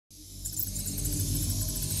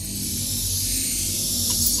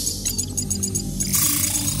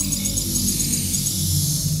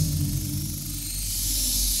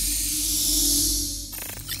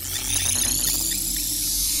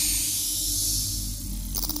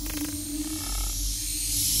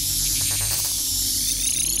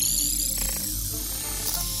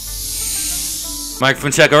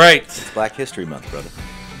Microphone check, all right. It's Black History Month, brother.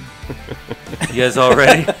 You guys all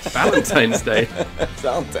ready? Valentine's Day.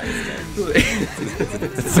 Valentine's Day.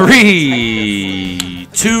 3,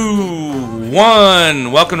 2,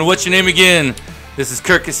 1. Welcome to What's Your Name Again? This is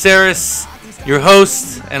Kirk Caceres, your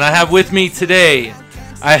host, and I have with me today,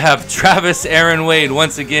 I have Travis Aaron Wade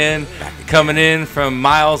once again, coming in from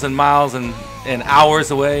miles and miles and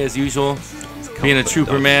hours away as usual. Being a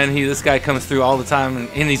trooper, man, this guy comes through all the time,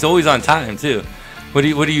 and he's always on time too. What do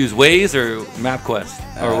you use, Waze or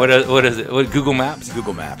MapQuest? Or what is it? Google Maps?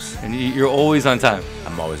 Google Maps. And you're always on time.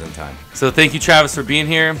 I'm always on time. So thank you, Travis, for being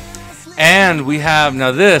here. And we have,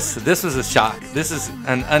 now this was a shock. This is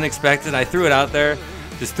an unexpected. I threw it out there,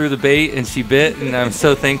 just threw the bait, and she bit, and I'm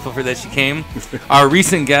so thankful for that she came. Our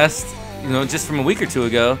recent guest, just from a week or two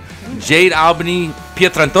ago, Jade, Albany,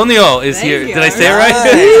 Pietrantonio is here. Did I say it right?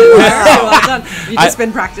 Wow. Well done. You've just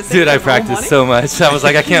been practicing. Dude, I practiced so much. I was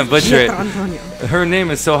like, I can't butcher it. Pietrantonio. Her name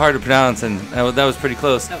is so hard to pronounce, and that was pretty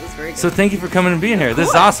close. That was very good. So thank you for coming and being here. This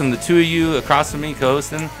is awesome. The two of you across from me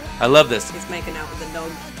co-hosting. I love this. He's making out with the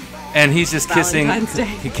dog. And he's just kissing.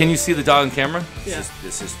 Valentine's Day. Can you see the dog on camera? Yeah.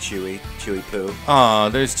 This is Chewy Poo. Oh,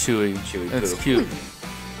 there's Chewy. Chewy That's Poo. cute.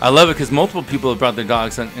 I love it because multiple people have brought their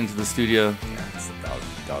dogs into the studio. Yeah, it's the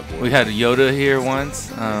dog war. We had Yoda here once.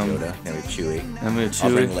 Yoda. Now we have Chewy. And we have I'll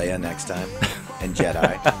bring Chewy. Leia next time. And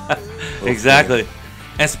Jedi. Exactly.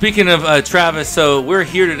 And speaking of Travis, so we're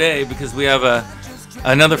here today because we have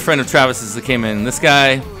another friend of Travis's that came in. This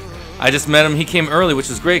guy, I just met him. He came early, which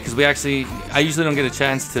was great because I usually don't get a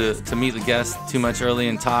chance to meet the guests too much early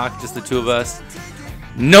and talk, just the two of us.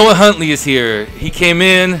 Noah Huntley is here. He came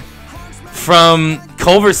in from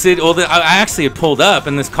Culver City. Well, I actually had pulled up,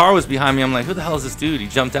 and this car was behind me. I'm like, who the hell is this dude? He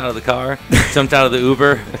jumped out of the car, jumped out of the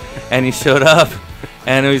Uber, and he showed up.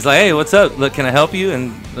 And he's like, hey, what's up? Look, can I help you?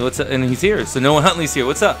 And what's up? And he's here. So Noah Huntley's here.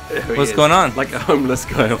 What's up? What's going on? Like a homeless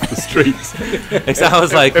guy off the streets. I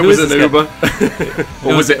was like, it who was is an this guy? Uber.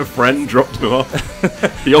 Or was it a friend dropped him off?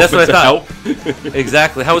 He That's offered what I to thought. help.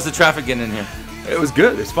 Exactly. How was the traffic getting in here? It was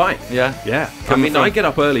good. It's fine. Yeah? Yeah. Coming I from- get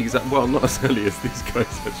up early because, well, not as early as these guys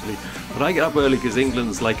actually, but I get up early because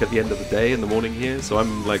England's like at the end of the day in the morning here, so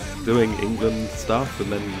I'm like doing England stuff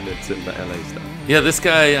and then it's in the LA stuff. Yeah, this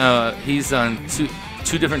guy, he's on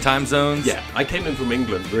two different time zones. Yeah, I came in from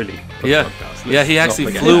England really. For Yeah. the podcast. Yeah, he Let's actually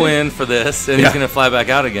not forget. flew in for this, and he's Yeah. going to fly back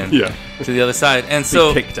out again Yeah. to the other side. And Be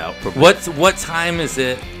so, kicked out probably. what time is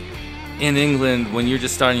it in England when you're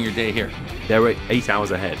just starting your day here? They're 8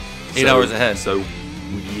 hours ahead. 8 hours ahead. So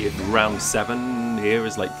around 7 here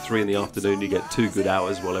is like 3 in the afternoon. You get 2 good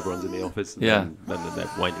hours while everyone's in the office. And Yeah. Then they're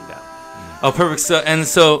winding down. Oh, perfect.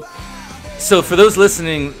 So for those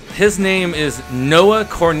listening, his name is Noah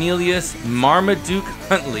Cornelius Marmaduke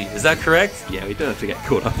Huntley. Is that correct? Yeah, we don't have to get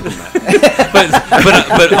caught up in that.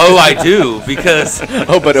 But I do because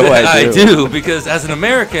I do because as an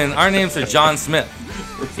American, our names are John Smith.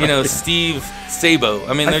 Steve Sabo.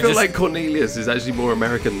 I mean, I they're feel just. like Cornelius is actually more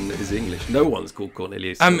American than is English. No one's called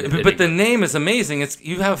Cornelius. in But the England. name is amazing.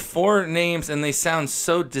 You have 4 names and they sound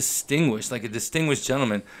so distinguished, like a distinguished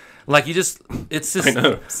gentleman. Like it's just. I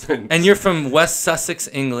know. And you're from West Sussex,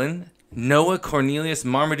 England. Noah Cornelius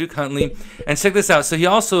Marmaduke Huntley. And check this out. So he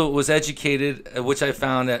also was educated, which I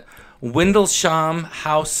found at Windlesham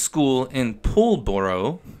House School in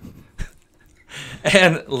Poolborough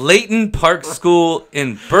and Leighton Park School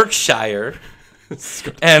in Berkshire.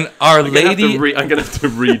 And Our Lady. I'm gonna have to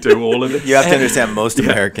redo all of this. You have to understand most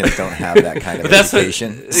Americans don't have that kind of That's what-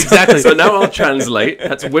 education. Exactly. So now I'll translate.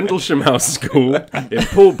 That's Windlesham House School in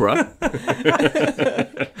Pulborough,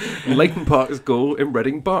 Leighton Park School in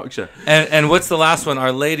Reading, Berkshire. And what's the last one?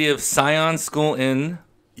 Our Lady of Sion School in.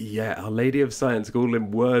 Yeah, Our Lady of Science School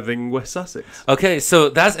in Worthing, West Sussex. Okay, so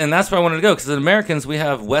that's where I wanted to go because as Americans we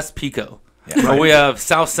have West Pico, Yeah. or we have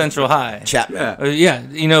South Central High. Chapman. Yeah.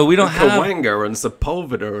 We don't have. Kawanga and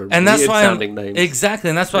Sepulveda And that's weird why sounding names. Exactly,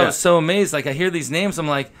 and that's why I Yeah. was so amazed. Like I hear these names, I'm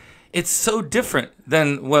like, it's so different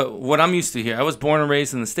than what I'm used to here. I was born and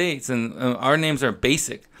raised in the States, and our names are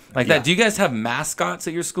basic like Yeah. that. Do you guys have mascots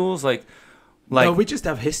at your schools? Like No, we just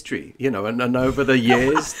have history, and over the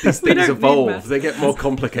years, these We things don't need evolve. mascots. They get more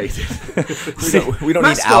complicated. We don't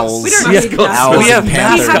need Mascots. owls. We don't Yes, need owls. mascots. We have We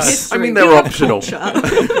mascots. have history. I mean, they're We have optional.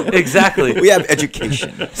 culture. exactly. We have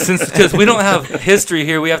education. Because we don't have history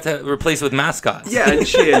here, we have to replace it with mascots. Yeah, and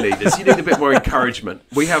cheerleaders. You need a bit more encouragement.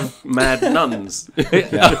 We have mad nuns.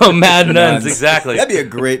 Oh, Mad Nuns, exactly. That'd be a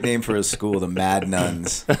great name for a school, the Mad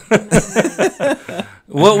Nuns.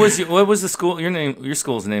 What was the school? Your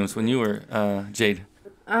school's names when you were Jade?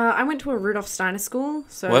 I went to a Rudolf Steiner school.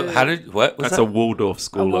 So What was That's that? a Waldorf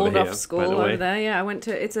school a over Waldorf here, school by the way. over there. Yeah, I went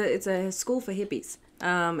to. It's a school for hippies.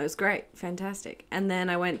 It was great, fantastic. And then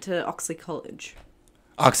I went to Oxley College.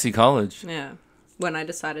 Oxy College. Yeah, when I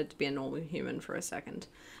decided to be a normal human for a second.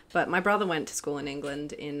 But my brother went to school in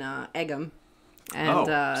England in Egham. And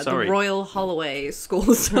the Royal Holloway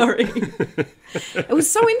School, sorry. It was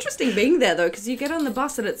so interesting being there, though, because you get on the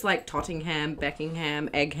bus and it's like Tottingham, Beckingham,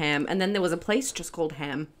 Egham, and then there was a place just called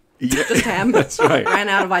Ham. Yeah. Just Ham. That's right. Ran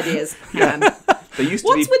out of ideas. Ham. They used to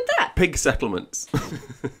What's be with that? pig settlements.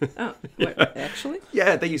 Oh, wait, actually?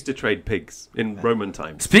 Yeah, they used to trade pigs in Roman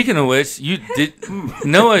times. Speaking of which,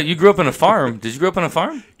 Noah, you grew up on a farm. Did you grow up on a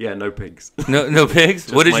farm? Yeah, no pigs. No pigs?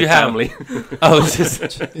 Just What did my you have? family. Oh, it's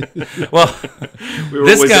just well. We were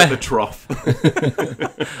This always guy- at the trough.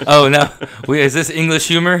 Oh, now is this English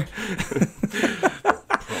humor?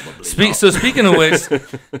 So speaking of which,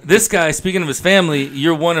 this guy, speaking of his family,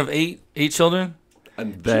 you're one of eight children.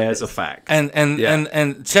 And there's a fact.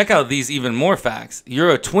 And check out these even more facts. You're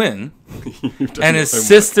a twin, You've done and your his homework.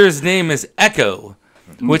 sister's name is Echo,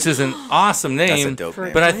 which is an awesome That's name. a dope For-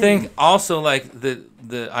 name. But I think also like the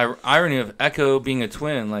irony of Echo being a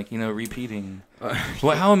twin, like repeating.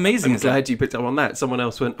 Well, how amazing I'm is that? glad you picked up on that. Someone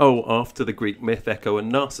else went, after the Greek myth, Echo and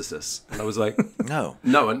Narcissus. And I was like, No.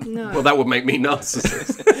 no. Well, that would make me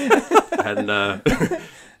Narcissus. And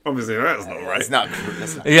obviously that's not right. It's not.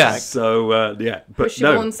 That's not Yeah. correct. So, But Was she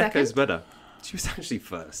no, born second? Echo's better. She was actually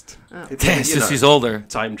first. Damn, it's just she's older.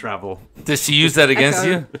 Time travel. Does she use that against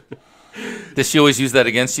Echo. you? Does she always use that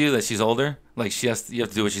against you? That she's older? Like you have to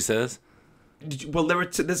do what she says? Well,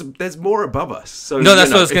 there's more above us. So No,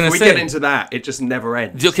 that's what I was gonna if we say. get into that, it just never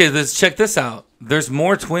ends. Okay, check this out. There's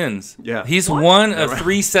more twins. Yeah. He's one of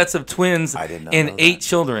 3 sets of twins I did not and know 8 that.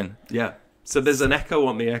 children. Yeah. So there's an echo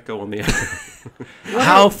on the echo on the echo.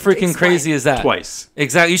 How freaking Explain. crazy is that? Twice.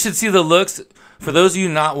 Exactly. You should see the looks. For those of you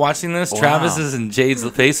not watching this, Wow. Travis's and Jade's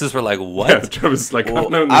faces were like, what? Yeah, Travis, like, Well, I've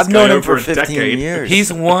known this I've guy known him over for a 15 decade. years.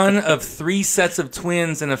 He's one of 3 sets of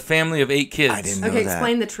twins and a family of 8 kids. I didn't know Okay, that.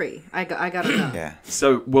 explain the tree. I got to know. Yeah.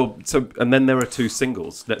 And then there are 2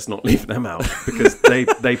 singles. Let's not leave them out because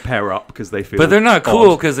they pair up because they feel. But they're not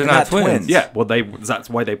cool odd. because they're They're not not twins. twins. Yeah, well, that's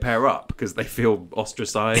why they pair up because they feel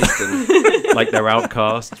ostracized and like they're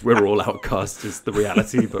outcasts. We're all outcasts, is the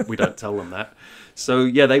reality, but we don't tell them that. So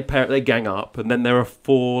yeah, they gang up, and then there are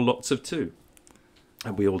 4 lots of 2,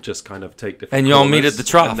 and we all just kind of take different. And you all meet corners, at the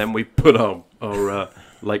trough. and then we put our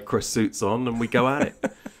Lycra suits on, and we go at it.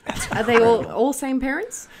 Are they all same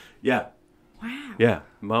parents? Yeah, Wow. yeah.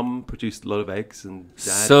 Mum produced a lot of eggs, and Dad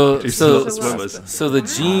So produced a lot of swimmers. so the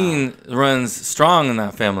gene runs strong in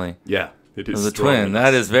that family. Yeah, it is As a strong. twin,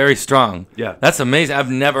 that is very strong. Yeah. That's amazing.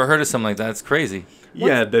 I've never heard of something like that. It's crazy.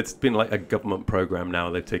 Yeah, there's been like a government program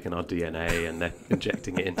now. They've taken our DNA and they're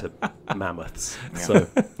injecting it into mammoths. So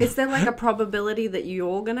Is there like a probability that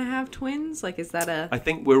you're going to have twins? Like, is that a... I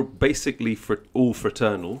think we're basically all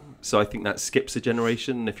fraternal. So I think that skips a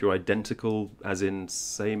generation. If you're identical, as in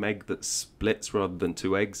same egg that splits rather than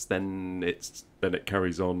 2 eggs, then it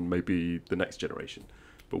carries on maybe the next generation.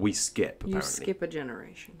 But we skip, apparently. You skip a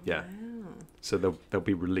generation. Yeah. Wow. So there'll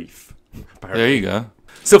be relief. There you go.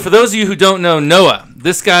 So for those of you who don't know Noah,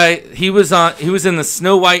 this guy he was in the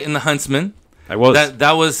Snow White and the Huntsman. I was.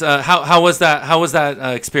 That was how was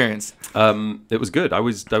that experience? It was good. I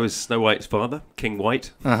was Snow White's father, King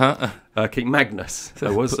White. King Magnus. I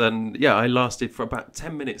was, and yeah, I lasted for about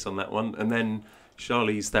 10 minutes on that one, and then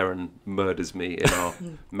Charlize Theron murders me in our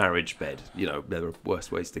marriage bed. You know, there are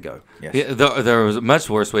worse ways to go. Yes. Yeah, there was much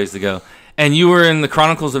worse ways to go. And you were in the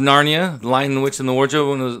Chronicles of Narnia, The Lion, the Witch, and the Wardrobe,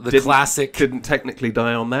 one of the classic. Couldn't technically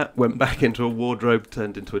die on that. Went back into a wardrobe,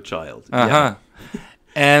 turned into a child.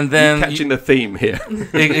 And then You're catching the theme here.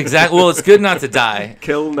 exactly. Well, it's good not to die.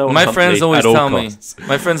 Kill no one. My friends always at all tell costs. me.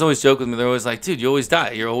 My friends always joke with me. They're always like, "Dude, you always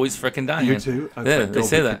die. You're always freaking dying." You too? Oh, Yeah, thank they God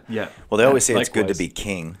say we that. could- Yeah. Well, they always say it's good to Likewise. be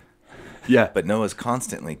king, Yeah. but Noah's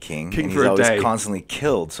constantly king, King and for he's a always day. constantly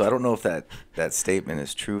killed. So I don't know if that statement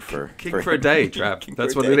is true for King for a day, Trav. King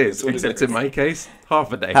That's for a what it day, is. that's what it Except is. in my case,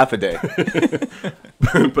 half a day. half a day.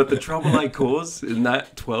 But the trouble I cause in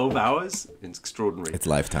that 12 hours, it's extraordinary. It's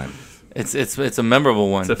lifetime. It's a memorable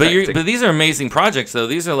one. It's But affecting. these are amazing projects, though.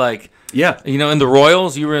 These are like, Yeah. in the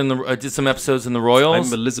Royals. You were in did some episodes in the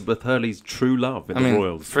Royals. I'm Elizabeth Hurley's true love in I mean, the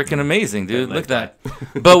Royals. freaking amazing, dude. Yeah, Look at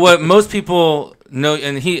that. But what most people know,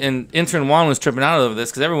 and intern Juan was tripping out over this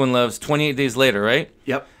because everyone loves 28 Days Later, right?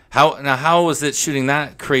 Yep. How was it shooting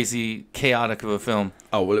that crazy, chaotic of a film?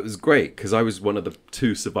 Oh, well, it was great because I was one of the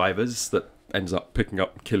 2 survivors that ends up picking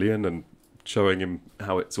up Killian and showing him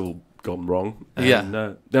how it's all gone wrong. And,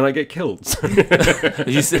 Yeah. then I get killed.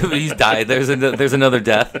 He's died. There's another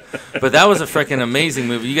death. But that was a freaking amazing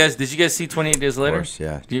movie. Did you guys see 28 Days Later? Of course,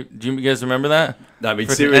 yeah. Do you guys remember that? I mean,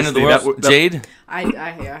 Frickin' seriously, End of the World. Jade? I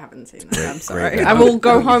haven't seen that. I'm sorry. great. I will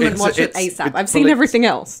go home and watch it It's- ASAP. I've seen everything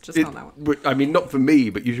else, just not that one. I mean, not for me,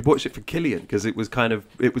 but you should watch it for Cillian, because it was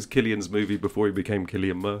Cillian's movie before he became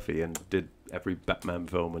Cillian Murphy and did every Batman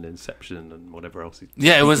film and Inception and whatever else.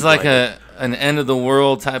 Yeah, it was like directed. an end of the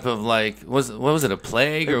world type of like what was it, a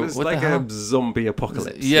plague It or was what like the hell? a zombie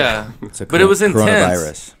apocalypse. Yeah. It's a But it was intense.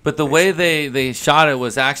 coronavirus. But the way they shot it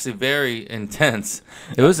was actually very intense.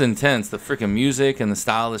 It was intense. The freaking music and the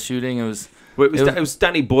style of the shooting. Well, it was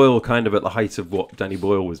Danny Boyle kind of at the height of what Danny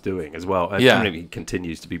Boyle was doing as well. Yeah. I mean, he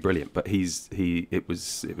continues to be brilliant, but it's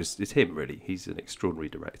him really. He's an extraordinary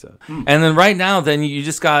director. And then right now, then you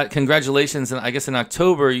just got congratulations, and I guess in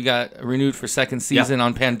October you got renewed for second season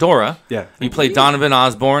on Pandora. Yeah. You played Donovan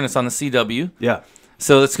Osborne. It's on the CW. Yeah.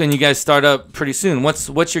 So that's when you guys start up pretty soon.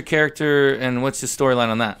 What's your character and what's your storyline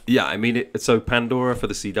on that? Yeah, I mean, so Pandora for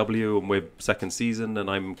the CW, and we're second season, and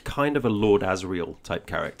I'm kind of a Lord Asriel type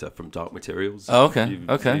character from Dark Materials. Oh, okay, You've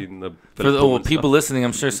okay. seen the For Philip the Pullman people stuff. listening,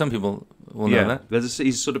 I'm sure some people will know that.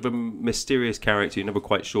 He's sort of a mysterious character. You're never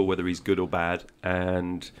quite sure whether he's good or bad,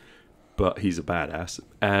 but he's a badass.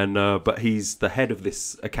 But he's the head of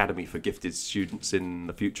this academy for gifted students in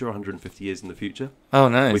the future, 150 years in the future. Oh,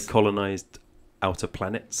 nice. We've colonized outer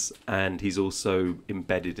planets, and he's also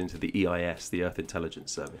embedded into the EIS, the Earth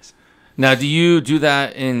Intelligence Service. Now, do you do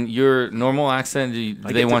that in your normal accent? Do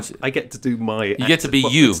they want you? I get to do my. You get to be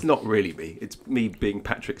you. It's not really me. It's me being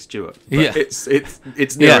Patrick Stewart. But Yeah.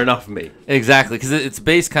 It's near Yeah. enough me. Exactly, because it's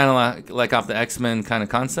based kind of like off the X-Men kind of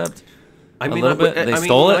concept. I mean, little bit? They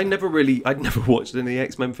stole it? I'd never watched any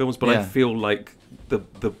X-Men films, but Yeah. I feel like the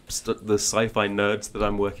sci-fi nerds that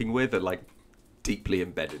I'm working with are like deeply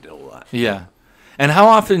embedded in all that. Yeah. And how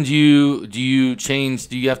often do you change?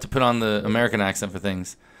 Do you have to put on the American accent for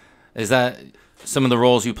things? Is that some of the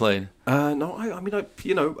roles you played? No, I mean,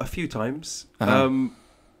 a few times. Uh-huh.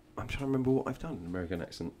 I'm trying to remember what I've done in American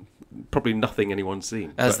accent. Probably nothing anyone's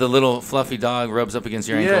seen. As but- the little fluffy dog rubs up against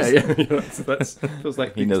your ankles. That's feels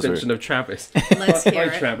like the He knows extension of Travis. Let's hear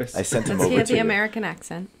Hi, it. Travis. I sent him Let's over hear to the you. American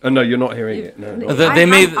accent. Oh no, you're not hearing it. No. They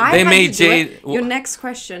made I had made to do Jade. it. Your next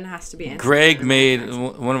question has to be answered. Greg made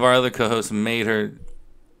one of our other co-hosts made her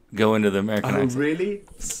go into the American Oh accent. really,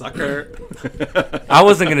 sucker? I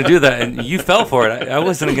wasn't gonna do that, and you fell for it. I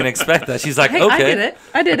wasn't gonna expect that. She's like, Hey, okay.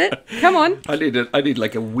 I did it. Come on. I need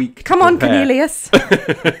like a week. to Come on, prepare. Cornelius.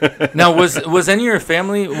 Now, was any of your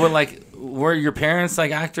family were your parents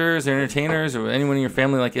like actors or entertainers, or anyone in your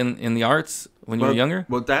family like in the arts when you were younger?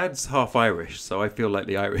 Well, Dad's half Irish, so I feel like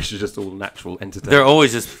the Irish are just all natural entertainers. They're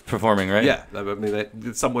always just performing, right? Yeah, I mean,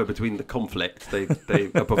 they're somewhere between the conflict. They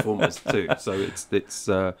are performers too. So it's.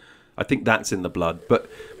 I think that's in the blood. But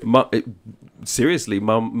seriously,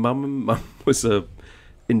 mum was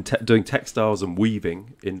doing textiles and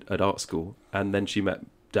weaving at art school, and then she met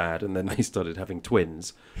Dad, and then they started having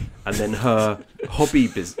twins, and then her hobby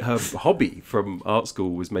from art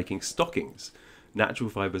school was making stockings. Natural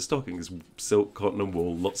fibre stockings, silk, cotton and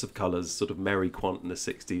wool, lots of colours, sort of Mary Quant in the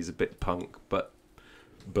 60s, a bit punk, but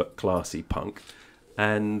classy punk.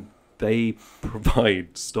 And they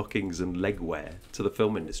provide stockings and legwear to the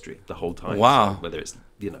film industry the whole time. Wow. So whether it's,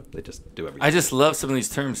 they just do everything. I just love some of these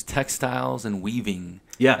terms, textiles and weaving.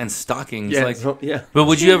 Yeah. And stockings. Yeah, Like, it's not- yeah. But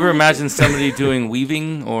would you ever imagine somebody doing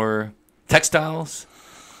weaving or textiles?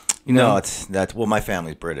 No, well, my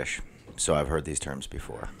family's British, so I've heard these terms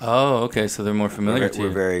before. Oh, okay. So they're more familiar to We're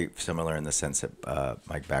you. very similar in the sense that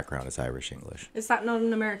my background is Irish English. Is that not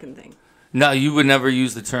an American thing? No, you would never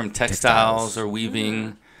use the term textiles or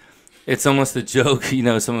weaving. It's almost a joke.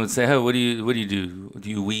 Someone would say, "Oh, what do you do? Do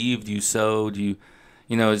you weave? Do you sew? Do you?"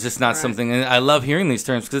 It's just not Right. something. And I love hearing these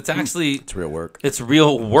terms because it's actually It's real work. it's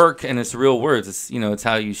real work and it's real words. It's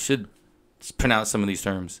how you should pronounce some of these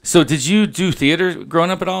terms. So, did you do theater growing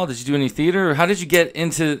up at all? Did you do any theater, or how did you get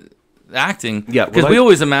into acting? Yeah, because well, we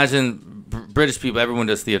always imagine British people, everyone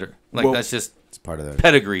does theater. Well, That's just It's part of the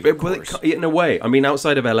pedigree. In a way, I mean,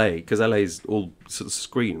 outside of LA, because LA is all sort of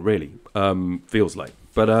screen, really, feels like.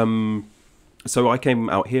 But so I came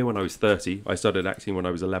out here when I was 30. I started acting when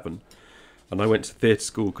I was 11, and I went to theatre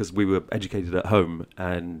school because we were educated at home,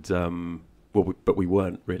 and but we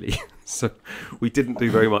weren't really. So we didn't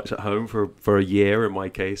do very much at home for a year in my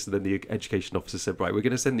case. And then the education officer said, "Right, we're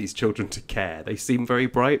going to send these children to care. They seem very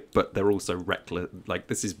bright, but they're also reckless. Like,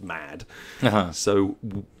 this is mad." Uh-huh. So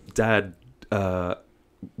Dad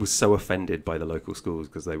was so offended by the local schools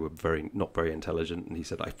because they were not very intelligent, and he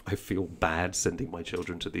said, I feel bad sending my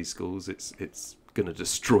children to these schools. It's going to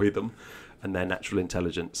destroy them and their natural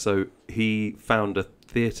intelligence. So he found a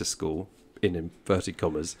theatre school, in inverted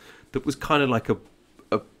commas, that was kind of like a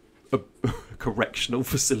correctional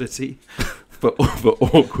facility for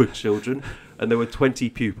awkward children. And there were 20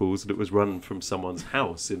 pupils, and it was run from someone's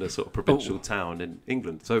house in a sort of provincial town in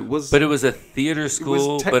England. So it was... But it was a theater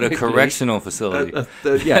school, but a correctional facility.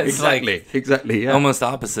 Yeah, exactly. Exactly, yeah. Almost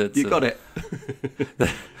opposites. You got it.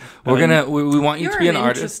 We want you to be an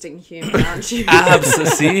artist. You're an interesting human, aren't you?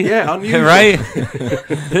 Absolutely. Yeah, unusual. Right?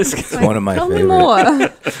 It's one of my Tell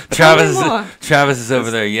favorites. me more. Travis is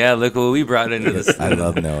over there. Yeah, look what we brought into this. I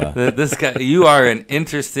love Noah. This guy, you are an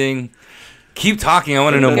interesting... Keep talking. I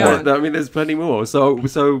want to know more. I mean, there's plenty more.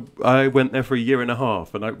 So I went there for a year and a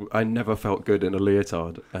half, and I never felt good in a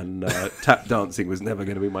leotard, and tap dancing was never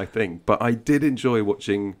going to be my thing. But I did enjoy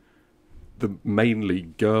watching the mainly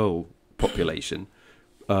girl population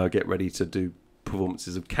get ready to do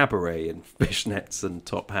performances of cabaret and fishnets and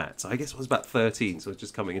top hats. I guess I was about 13, so I was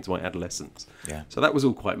just coming into my adolescence. Yeah. So that was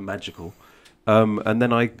all quite magical. And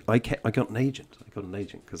then I got an agent. I got an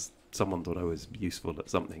agent because someone thought I was useful at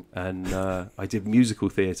something. And I did musical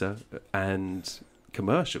theatre and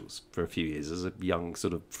commercials for a few years as a young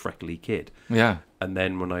sort of freckly kid. Yeah. And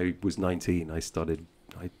then when I was 19, I got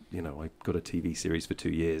a TV series for 2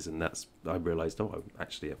 years, and I realised, I'm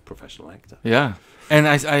actually a professional actor. Yeah. And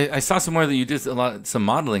I saw somewhere that you did some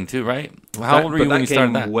modeling too, right? How old were you when you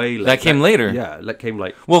started that? That came later. Yeah, that came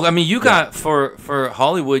like... Well, I mean, you got, for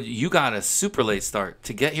Hollywood, you got a super late start.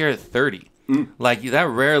 To get here at 30. Like, that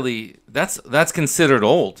rarely... That's considered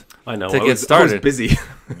old. I know. To get started. I was busy.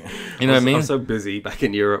 You know what I mean? I was so busy back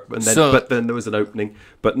in Europe, and then but then there was an opening.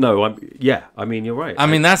 But no, I mean, you're right. I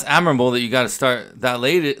mean, that's admirable that you got to start that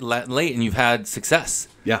late, and you've had success.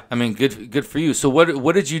 Yeah. I mean, good for you. So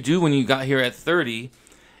what did you do when you got here at 30,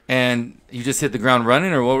 and you just hit the ground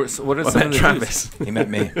running, or what are some of the Travis? He met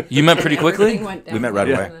me. You met pretty quickly? We met right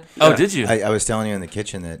away. Oh, did you? I was telling you in the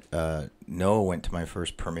kitchen that Noah went to my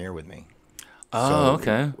first premiere with me. Oh,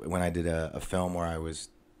 okay. When I did a film where I was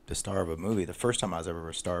the star of a movie, the first time I was ever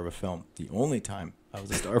a star of a film, the only time I was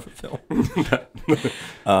a star of a film.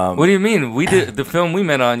 What do you mean? We did the film we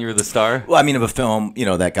met on. You were the star. Well, I mean, of a film,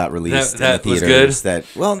 that got released that in the was theaters.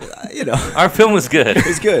 good. Our film was good. It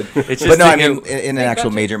was good. It's just but no, I mean, in an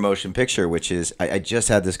actual major motion picture, which is, I just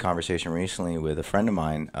had this conversation recently with a friend of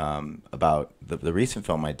mine about the recent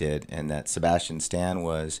film I did, and that Sebastian Stan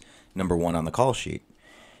was #1 on the call sheet.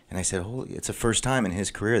 And I said, holy, it's the first time in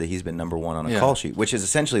his career that he's been #1 on a call sheet, which is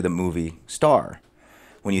essentially the movie star.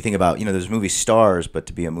 When you think about, there's movie stars, but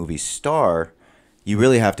to be a movie star, you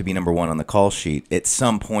really have to be #1 on the call sheet at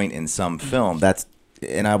some point in some film.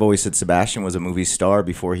 And I've always said Sebastian was a movie star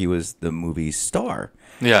before he was the movie star.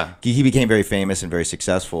 Yeah. He became very famous and very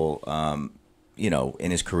successful,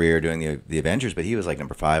 in his career doing the Avengers, but he was like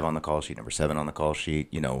 #5 on the call sheet, #7 on the call sheet.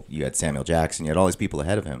 You had Samuel Jackson, you had all these people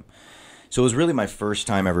ahead of him. So it was really my first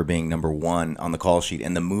time ever being #1 on the call sheet,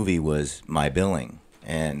 and the movie was my billing.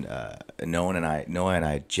 And Noah and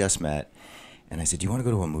I just met, and I said, "Do you want to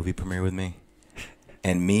go to a movie premiere with me?"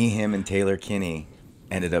 And him, and Taylor Kinney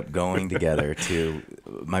ended up going together to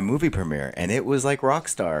my movie premiere, and it was like rock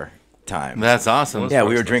star time. That's awesome. Yeah,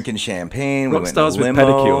 we were drinking champagne. Rock we went stars with limo.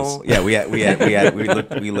 pedicures. Yeah,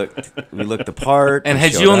 we looked the part. And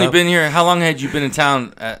had you only been here? How long had you been in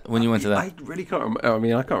town when you went to that? I really can't remember. I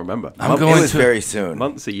mean, I can't remember. It was very soon.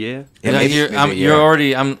 Months, a year. Yeah,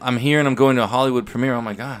 I'm here and I'm going to a Hollywood premiere. Oh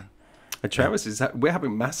my god. And Travis we're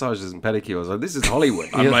having massages and pedicures. Like, this is Hollywood.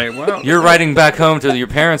 I'm like, wow. You're riding back home to your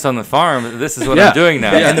parents on the farm. This is what I'm doing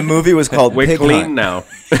now. Yeah. And the movie was called We're Pig clean Hunt. now.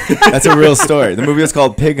 That's a real story. The movie was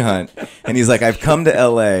called Pig Hunt, and he's like, I've come to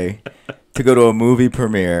L.A. to go to a movie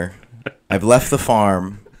premiere. I've left the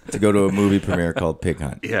farm to go to a movie premiere called Pig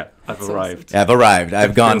Hunt. Yeah, I've arrived. I've arrived.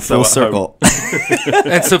 I've gone full circle.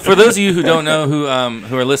 And so, for those of you who don't know, who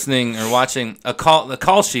are listening or watching, a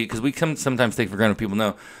call sheet, because we sometimes take for granted people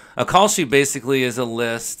know. A call sheet basically is a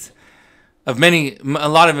list of a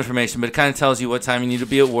lot of information, but it kind of tells you what time you need to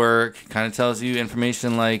be at work. It kind of tells you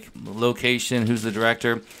information like location, who's the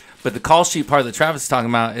director. But the call sheet part that Travis is talking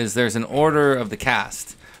about is there's an order of the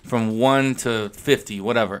cast from 1 to 50,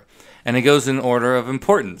 whatever. And it goes in order of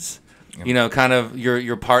importance. Yep. Kind of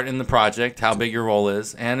your part in the project, how big your role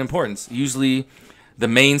is, and importance. Usually the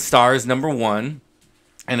main star is #1,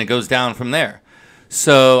 and it goes down from there.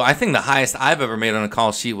 So I think the highest I've ever made on a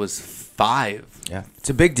call sheet was 5. Yeah, it's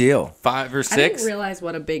a big deal. 5 or 6. I didn't realize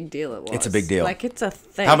what a big deal it was. It's a big deal. Like, it's a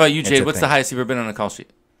thing. How about you, Jade? What's the highest you've ever been on a call sheet?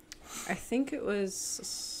 I think it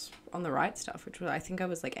was on the right stuff, which was, I think I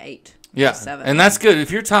was like 8. Yeah, 7. and that's good. If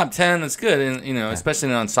you're top 10, that's good. And especially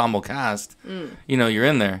in an ensemble cast, you're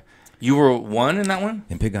in there. You were 1 in that one?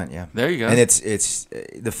 In Pig Hunt, yeah. There you go. And it's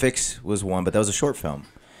The Fix was 1, but that was a short film.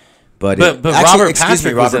 But Robert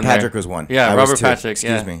Patrick was 1. Yeah, Robert Patrick.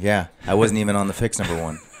 Excuse me. Yeah, I wasn't even on The Fix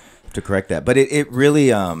 #1. to correct that. But it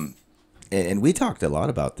really and we talked a lot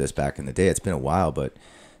about this back in the day. It's been a while, but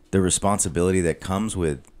the responsibility that comes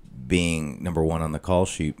with being number one on the call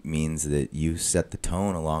sheet means that you set the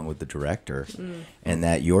tone along with the director, and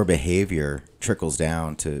that your behavior trickles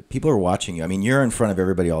down to people are watching you. I mean, you're in front of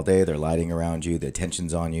everybody all day. They're lighting around you. The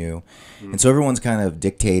attention's on you. And so everyone's kind of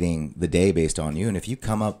dictating the day based on you. And if you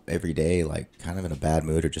come up every day like kind of in a bad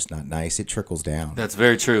mood or just not nice, it trickles down. That's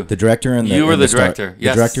very true. The director and you were the director.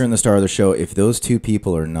 The director and the star of the show, if those two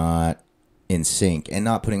people are not in sync and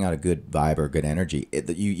not putting out a good vibe or good energy,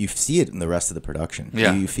 you see it in the rest of the production.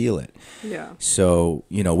 Yeah. You feel it. Yeah. So,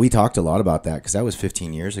 we talked a lot about that because that was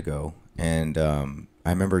 15 years ago. And I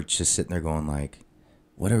remember just sitting there going like,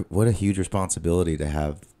 what a huge responsibility to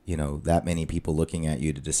have, that many people looking at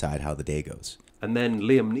you to decide how the day goes. And then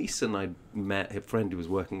Liam Neeson, I met a friend who was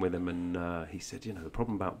working with him, and he said, the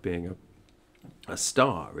problem about being a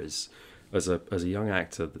star is, as a young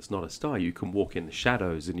actor that's not a star, you can walk in the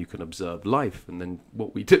shadows and you can observe life, and then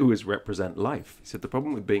what we do is represent life. He said the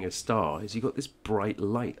problem with being a star is you got this bright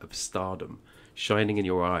light of stardom shining in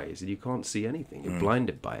your eyes, and you can't see anything. You're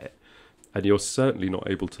blinded by it, and you're certainly not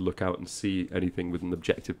able to look out and see anything with an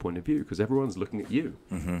objective point of view because everyone's looking at you.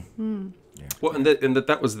 Yeah. Well, and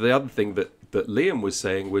that was the other thing that Liam was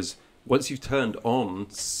saying was once you've turned on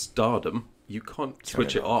stardom, you can't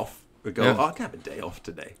switch it off. We go, I can have a day off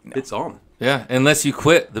today. No. It's on. Yeah, unless you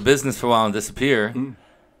quit the business for a while and disappear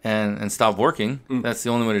and stop working, that's the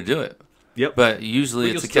only way to do it. Yep. But usually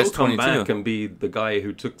it's a catch-22. Come back and be the guy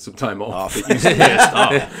who took some time off. But used to be a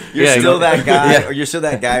star. You're still that guy, or you're still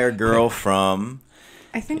that guy or girl from.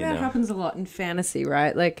 I think that happens a lot in fantasy,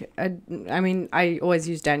 right? Like, I mean, I always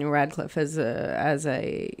use Daniel Radcliffe as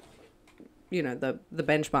a the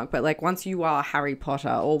benchmark, but like once you are Harry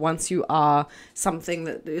Potter or once you are something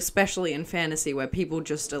that, especially in fantasy where people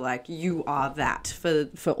just are like, you are that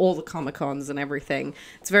for all the Comic-Cons and everything,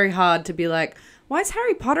 it's very hard to be like, why is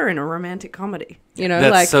Harry Potter in a romantic comedy?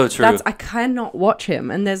 That's like, so true. I cannot watch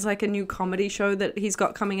him. And there's like a new comedy show that he's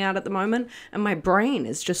got coming out at the moment, and my brain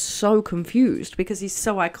is just so confused because he's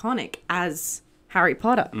so iconic as Harry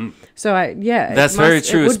Potter. So that's very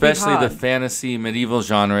true, especially the fantasy medieval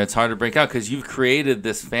genre. It's hard to break out because you've created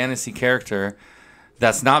this fantasy character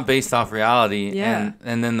that's not based off reality, and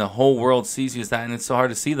then the whole world sees you as that, and it's so hard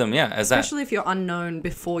to see them especially if you're unknown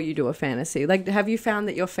before you do a fantasy. Like, have you found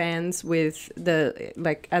that your fans with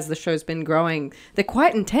as the show's been growing, they're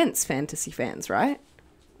quite intense fantasy fans, right?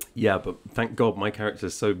 Yeah, but thank God my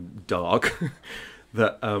character's so dark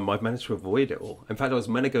that I've managed to avoid it all. In fact, I was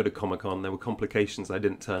meant to go to Comic-Con. There were complications. I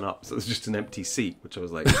didn't turn up. So it was just an empty seat, which I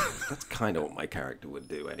was like, that's kind of what my character would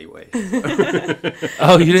do anyway.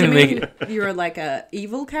 Oh, you didn't make it. You're like a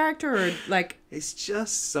evil character, or like... It's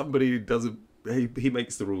just somebody who doesn't... He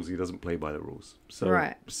makes the rules. He doesn't play by the rules. So,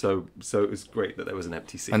 right. So it was great that there was an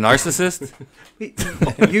empty seat. A narcissist?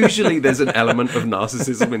 Usually there's an element of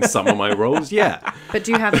narcissism in some of my roles, yeah. But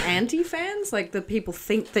do you have anti-fans? Like, the people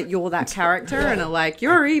think that you're that character and are like,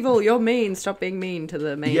 you're evil, you're mean, stop being mean to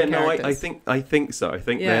the main characters. No, I think so. I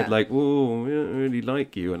think they're like, oh, we don't really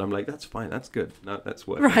like you. And I'm like, that's fine, that's good. No, that's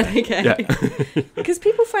working. Right, okay. Because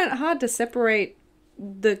people find it hard to separate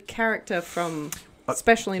the character from...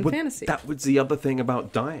 especially in fantasy. That was the other thing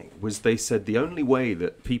about dying, was they said the only way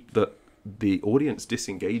that the audience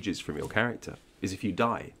disengages from your character is if you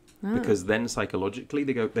die. Because then psychologically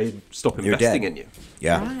they stop investing in you.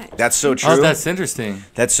 Yeah, right. That's so true. Oh, that's interesting.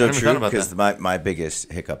 That's so true, because my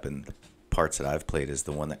biggest hiccup in the parts that I've played is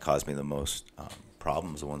the one that caused me the most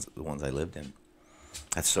problems, the ones I lived in.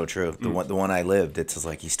 That's so true. The one I lived, it's just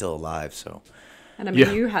like he's still alive. So, and I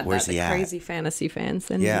mean, you had that crazy fantasy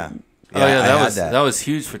fans, and that was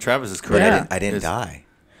huge for Travis's career. But I didn't die.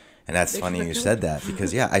 And that's funny you said that,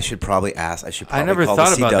 because I should probably ask. I never call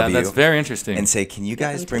thought the about CW that. That's very interesting. And say, can you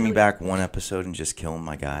guys bring me back one episode and just kill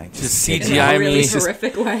my guy? Just CGI me. Really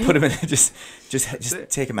horrific way. Put him in. Just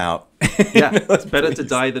take him out. Yeah, it's better to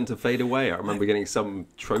die than to fade away. I remember getting some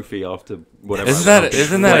trophy after whatever.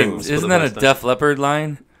 Isn't that a Def Leppard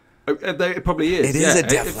line? It probably is. It is a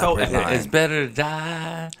Def Leppard line. It's better to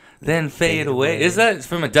die than fade away. Is that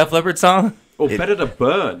from a Def Leppard song? Or better to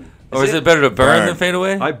burn. Or is it better to burn than fade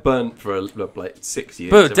away? I burnt for like 6 years.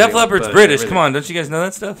 But Def Leppard's British. Come on, don't you guys know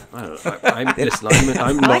that stuff? I don't know.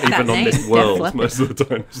 I'm not even on this world most of the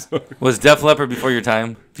time. So. Was Def Leppard before your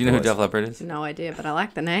time? Do you know who Def Leppard is? No idea, but I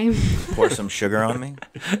like the name. Pour some sugar on me.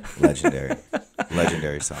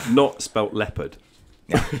 Legendary song. Not spelt leopard.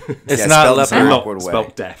 Yeah. It's not leopard. Not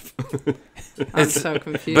spelt deaf. I'm so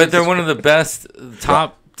confused. But they're one of the best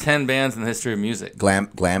top 10 bands in the history of music. Glam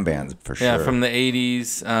bands, for sure. Yeah, from the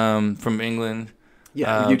 80s, from England.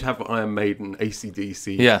 Yeah, you'd have Iron Maiden,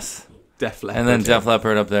 AC/DC, Yes. Def Leppard. And then Def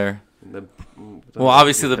Leppard up there. Well,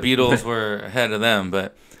 obviously the Beatles were ahead of them,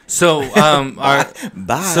 but so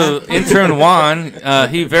so intern Juan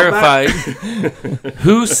he verified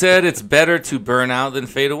who said it's better to burn out than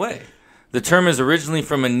fade away. The term is originally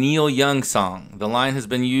from a Neil Young song. The line has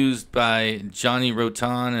been used by Johnny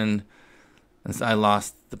Rotten and I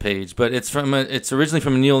lost the page, but it's originally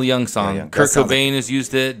from a Neil Young song. Yeah. Kurt Cobain has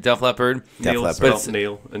used it. Def Leppard. Neil Leppard. spelled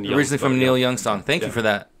Neil and Young Originally from a spelled Neil Young. Young song. Thank you for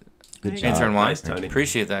that. Good job. Intern Juan. Nice, Tony.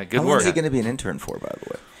 Appreciate that. Good How long work. is he going to be an intern for, by the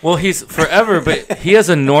way? Well, he's forever, but he has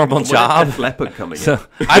a normal When is job. Def Leppard coming in? So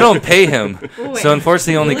I don't pay him. Wait, So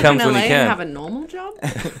unfortunately, he only you live comes in when LA he and have can. a normal job?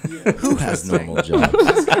 Who has normal jobs?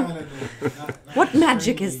 What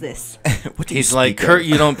magic is this? What do you He's like, speak Kurt, of?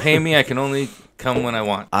 you don't pay me. I can only come when I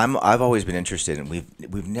want. I've always been interested, and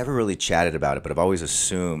we've never really chatted about it, but I've always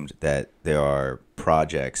assumed that there are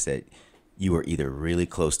projects that you were either really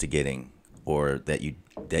close to getting, or that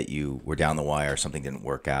you were down the wire, or something didn't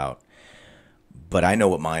work out. But I know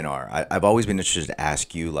what mine are. I've always been interested to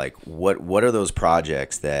ask you, like, what are those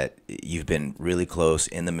projects that you've been really close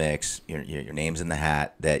in the mix, your name's in the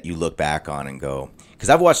hat, that you look back on and go, because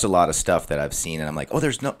I've watched a lot of stuff that I've seen, and I'm like, oh,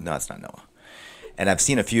 it's not Noah. And I've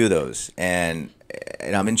seen a few of those, and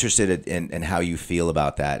I'm interested in how you feel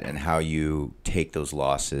about that and how you take those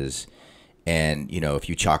losses. And, if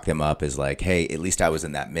you chalk them up as like, hey, at least I was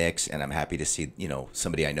in that mix and I'm happy to see,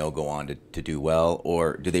 somebody I know go on to do well,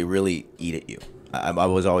 or do they really eat at you? I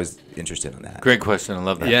was always interested in that. Great question. I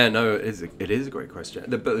love that. Yeah, no, it is a great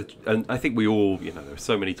question. And I think we all, there are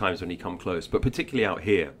so many times when you come close, but particularly out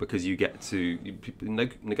here, because you get to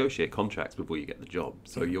negotiate contracts before you get the job.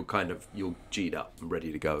 So you're G'd up and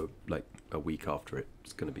ready to go like a week after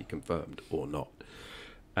it's going to be confirmed or not.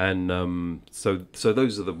 And so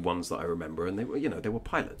those are the ones that I remember, and they were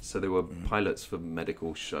pilots. So they were pilots for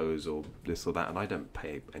medical shows or this or that, and I don't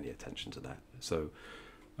pay any attention to that. So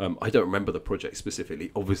I don't remember the project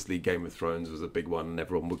specifically. Obviously, Game of Thrones was a big one, and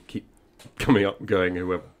everyone would keep coming up and going,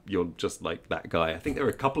 "Whoever, you're just like that guy." I think there were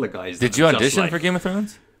a couple of guys. Did you audition for Game of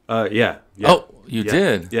Thrones? Yeah. Oh, you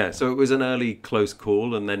did? Yeah. So it was an early close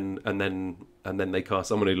call, and then they cast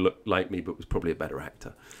someone who looked like me, but was probably a better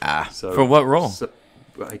actor. So For what role?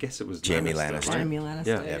 I guess it was Jaime Lannister. Lannister. Right? Jaime Lannister.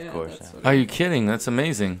 Yeah, of course. Are you kidding? That's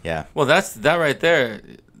amazing. Yeah. Well, that right there.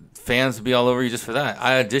 Fans would be all over you just for that.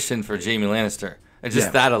 I auditioned for Jaime Lannister. And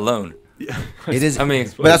just that alone. Yeah. It is. I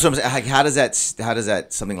mean, but that's what I'm saying. Like, how does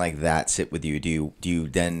that something like that sit with you? Do you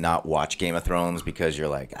then not watch Game of Thrones because you're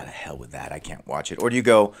like, "Ah, the hell with that, I can't watch it," or do you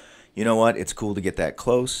go, you know what, it's cool to get that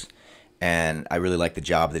close, and I really like the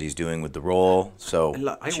job that he's doing with the role. So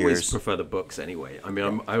I cheers. always prefer the books anyway. I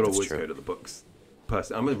mean, I would always go to the books.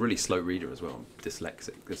 I'm a really slow reader as well. I'm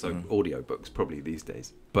dyslexic, so audio books probably these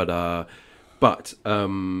days. But yeah,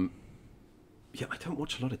 I don't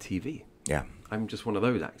watch a lot of TV. Yeah. I'm just one of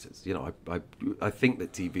those actors. I think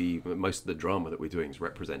that TV, most of the drama that we're doing is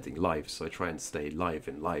representing life, so I try and stay live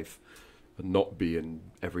in life and not be in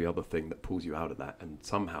every other thing that pulls you out of that. And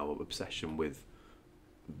somehow obsession with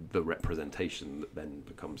the representation that then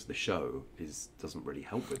becomes the show doesn't really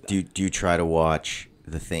help with that. Do you try to watch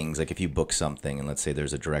the things, like if you book something and let's say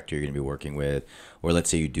there's a director you're going to be working with, or let's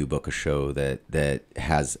say you do book a show that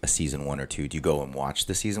has a season 1 or 2, do you go and watch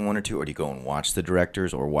the season 1 or 2, or do you go and watch the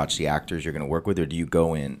directors or watch the actors you're going to work with, or do you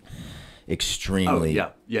go in extremely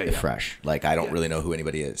fresh, like I don't really know who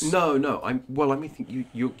anybody is? No, I think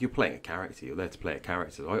you're playing a character. You're there to play a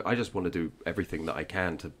character. I just want to do everything that I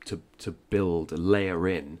can to build, layer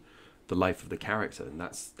in the life of the character, and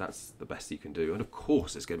that's the best you can do. And of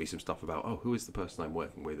course there's going to be some stuff about, who is the person I'm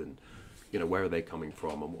working with, and where are they coming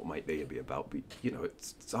from, and what might they be about. But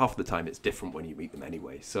it's half the time it's different when you meet them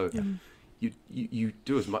anyway. So you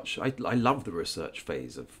do as much. I love the research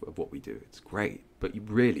phase of what we do. It's great, but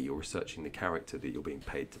you're researching the character that you're being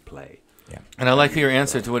paid to play. Yeah. And I like your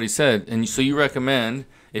answer to what he said. And so you recommend,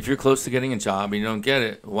 if you're close to getting a job and you don't get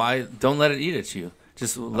it, don't let it eat at you.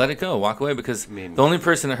 Just let it go, walk away, because the only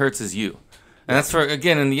person that hurts is you. And that's for,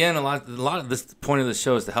 again, in the end, a lot of this point of the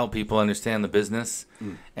show is to help people understand the business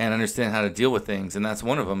and understand how to deal with things. And that's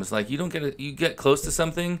one of them. It's like, you get close to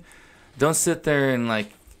something, don't sit there and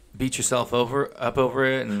like beat yourself up over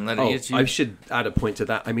it and let it eat you. I should add a point to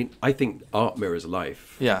that. I mean, I think art mirrors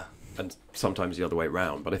life. Yeah. And sometimes the other way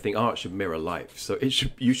around, but I think art should mirror life. So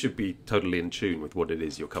you should be totally in tune with what it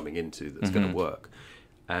is you're coming into that's going to work.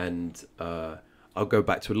 And I'll go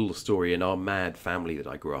back to a little story. In our mad family that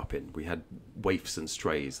I grew up in, we had waifs and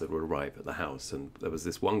strays that would arrive at the house, and there was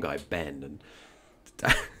this one guy, Ben,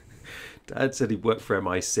 and Dad said he worked for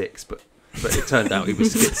MI6, but but it turned out he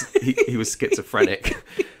was schizophrenic.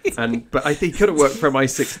 But I think he could have worked for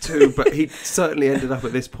MI6 too. But he certainly ended up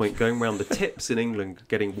at this point going around the tips in England,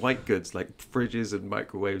 getting white goods like fridges and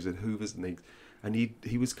microwaves and hoovers and things. And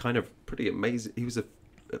he was kind of pretty amazing. He was a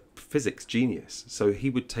physics genius, so he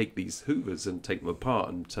would take these hoovers and take them apart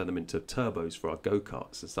and turn them into turbos for our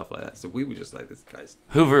go-karts and stuff like that. So we were just like, this guy's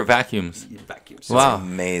Hoover vacuums. So wow,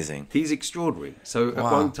 amazing. he's extraordinary. So at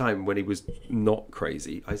one time when he was not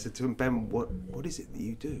crazy, I said to him, Ben, what is it that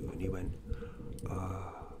you do? And he went,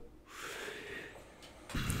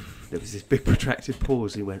 there was this big protracted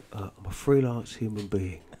pause. He went, I'm a freelance human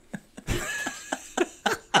being.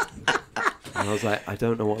 And I was like, I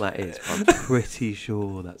don't know what that is, but I'm pretty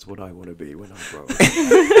sure that's what I want to be when I grow up.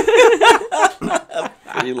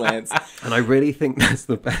 Freelance. And I really think that's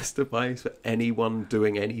the best advice for anyone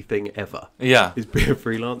doing anything ever. Yeah. Is be a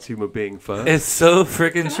freelance human being first. It's so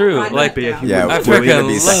freaking true. Like, be a human Yeah, I we're going to freaking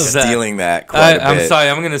be love that. stealing that quite a bit. I'm sorry,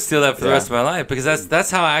 I'm going to steal that for the Yeah. rest of my life because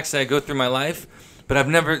that's how I go through my life. But I've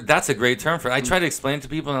never. That's a great term for it. I try to explain it to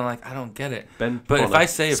people, and I'm like, I don't get it. Ben but Bonner, if I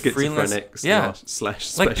say a freelance, schizophrenic slash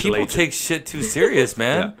special like people agent. take shit too serious,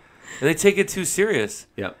 man. They take it too serious.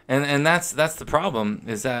 Yeah. And that's the problem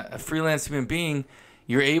is that a freelance human being,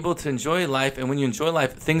 you're able to enjoy life, and when you enjoy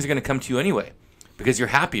life, things are going to come to you anyway, because you're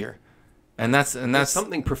happier. And that's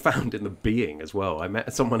something profound in the being as well. I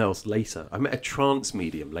met someone else later. I met a trance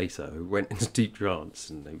medium later who went into deep trance,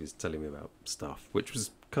 and he was telling me about stuff, which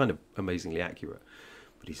was kind of amazingly accurate.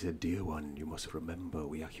 But he said, "Dear one, you must remember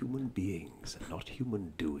we are human beings and not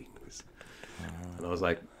human doings." And I was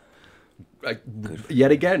like,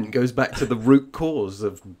 yet again, goes back to the root cause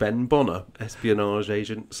of Ben Bonner, espionage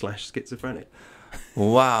agent / schizophrenic.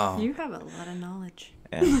 wow. You have a lot of knowledge.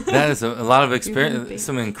 Yeah. That is a lot of experience,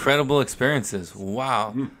 some incredible experiences.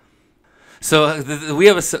 Wow. So we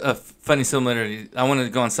have a funny similarity. I want to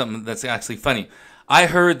go on something that's actually funny. I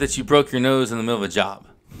heard that you broke your nose in the middle of a job.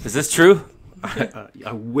 Is this true?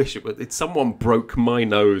 I wish it was. Someone broke my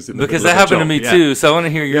nose in the Because middle that of a happened to job. me too. So I want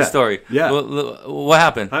to hear your Yeah. story. Yeah. What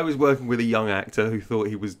happened? I was working with a young actor who thought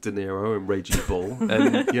he was De Niro in Raging Bull,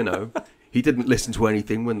 and he didn't listen to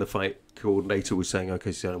anything when the fight coordinator was saying,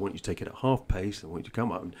 "Okay, so I want you to take it at half pace. I want you to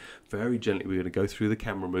come up and very gently. We're going to go through the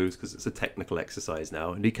camera moves because it's a technical exercise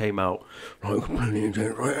now." And he came out, and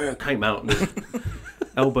his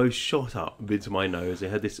elbow shot up into my nose.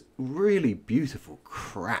 It had this really beautiful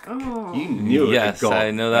crack. Oh. You knew it. Yes, had gone.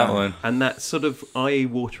 I know that one. And that sort of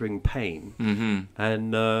eye-watering pain. Mm-hmm.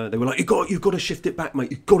 And they were like, "You've got to shift it back,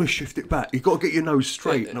 mate. You've got to shift it back. You've got to get your nose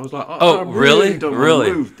straight." And I was like, Oh, really? Don't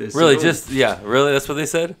Really? move this Really? at all." Just really? That's what they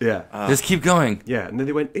said? Yeah. Just keep going. Yeah. And then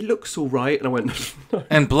they went, "It looks all right." And I went, "No."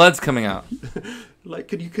 And blood's coming out. Like,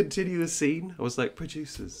 "Can you continue the scene?" I was like,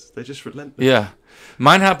 "Producers, they're just relentless." Yeah.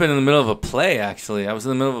 Mine happened in the middle of a play, actually. I was in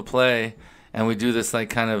the middle of a play, and we do this, like,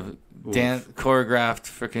 kind of choreographed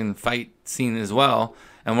freaking fight scene as well.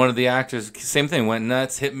 And one of the actors, same thing, went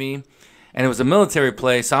nuts, hit me. And it was a military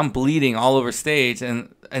play, so I'm bleeding all over stage.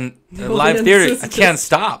 And live theater, I can't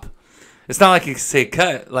stop. It's not like you can say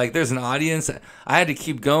cut. Like, there's an audience. I had to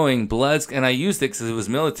keep going. And I used it because it was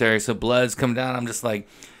military, so blood's come down. I'm just, like,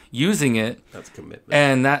 using it. That's commitment.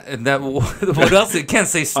 And that what else? It can't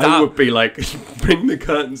say stop. I would be like, bring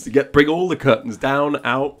all the curtains down,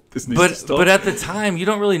 out. This needs to stop. But at the time, you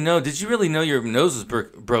don't really know. Did you really know your nose was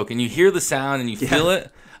broken? You hear the sound and you feel it.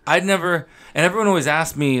 I'd never, and everyone always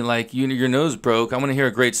asked me, like, your nose broke. I want to hear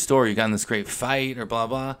a great story. You got in this great fight or blah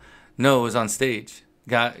blah. No, it was on stage.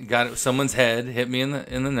 Got it. Someone's head hit me in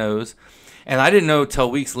the nose, and I didn't know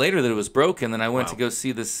till weeks later that it was broken. Then I went to go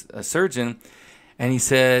see this surgeon. And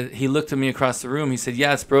he looked at me across the room. He said,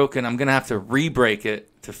 "Yeah, it's broken. I'm going to have to re-break it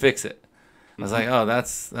to fix it." I was like, "Oh,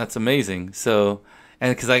 that's amazing." So,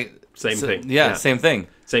 and because Same thing. Yeah, same thing.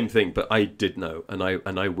 Same thing, but I did know, and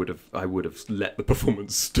I would have let the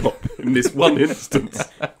performance stop in this one instance.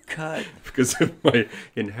 Cut. Because of my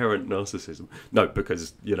inherent narcissism. No,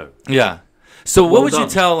 because Yeah. So what Well would you done.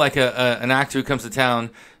 tell like an actor who comes to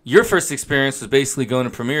town? Your first experience was basically going to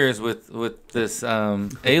premieres with this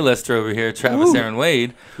A-lister over here, Travis Aaron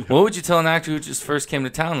Wade. What would you tell an actor who just first came to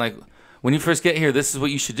town? Like, when you first get here, this is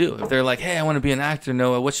what you should do. If they're like, "Hey, I want to be an actor,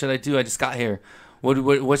 Noah, what should I do? I just got here. What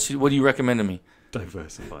do you recommend to me?"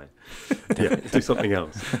 diversify. Yeah, do something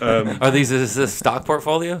else. Is this a stock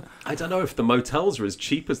portfolio? I don't know if the motels are as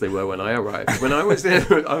cheap as they were when I arrived. When I was there,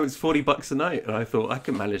 I was $40 a night, and I thought I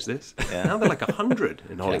can manage this. Yeah. Now they're like $100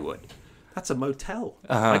 in Hollywood. That's a motel.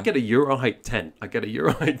 Uh-huh. I get a Euro height tent. I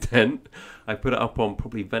put it up on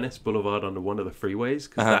probably Venice Boulevard under one of the freeways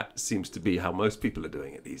because that seems to be how most people are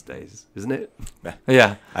doing it these days, isn't it?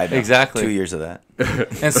 Yeah, I know. exactly. 2 years of that.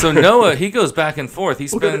 And so Noah, he goes back and forth. He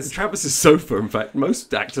Look at spends. Travis's sofa. In fact,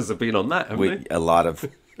 most actors have been on that, haven't they? A lot of.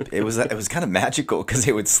 It was kind of magical because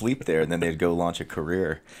they would sleep there and then they'd go launch a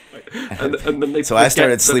career. And then So I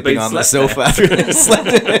started sleeping on the sofa after they slept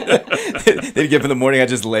in it. They'd get up in the morning, I'd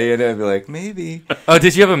just lay in it and be like, maybe. Oh,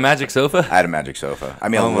 did you have a magic sofa? I had a magic sofa. I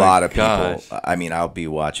mean, Oh a my lot of gosh. people. I mean, I'll be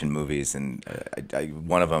watching movies and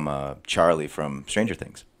one of them, Charlie from Stranger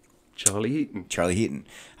Things. Charlie Heaton.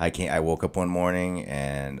 I woke up one morning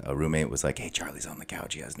and a roommate was like, hey, Charlie's on the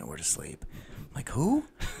couch. He has nowhere to sleep. I'm like, who?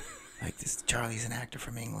 Like, this Charlie's an actor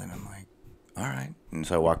from England. I'm like, all right. And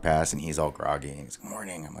so I walk past and he's all groggy and he's, good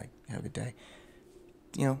morning. I'm like, have a good day.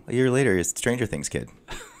 You know, a year later, it's Stranger Things kid.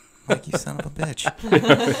 I'm like, you son of a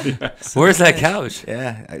bitch. Where's that couch?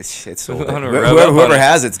 Yeah, it's I sold. wanna rev up on Whoever it.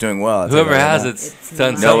 has it's doing well. I'll tell you Whoever right has now. it's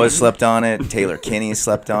done Noah something. slept on it. Taylor Kinney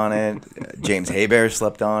slept on it. James Haybear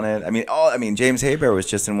slept on it. I mean, James Haybear was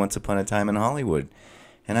just in Once Upon a Time in Hollywood,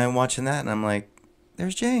 and I'm watching that, and I'm like,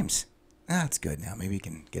 "There's James. It's good now. Maybe he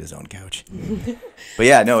can get his own couch." But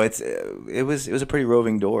yeah, no, it was a pretty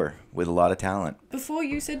roving door with a lot of talent. Before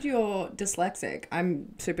you said you're dyslexic,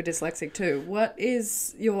 I'm super dyslexic too. What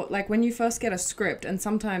is your, like, when you first get a script, and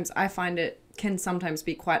sometimes I find it can sometimes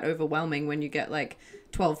be quite overwhelming when you get like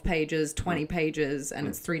 12 pages, 20 pages, and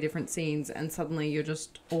it's 3 different scenes, and suddenly you're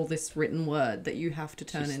just all this written word that you have to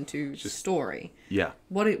turn into story. Yeah.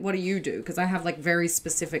 What do you do? Because I have like very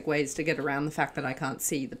specific ways to get around the fact that I can't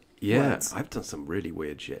see the words. I've done some really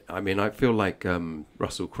weird shit. I mean, I feel like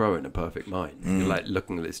Russell Crowe in A Perfect Mind. You're like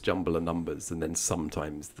looking at this jumble of numbers, and then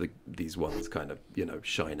sometimes these ones kind of,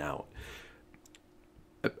 shine out.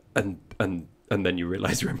 And then you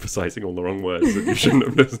realise you're emphasising all the wrong words, and you shouldn't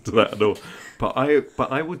have listened to that at all. But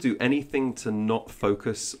I would do anything to not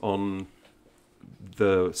focus on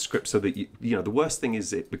the script, so that the worst thing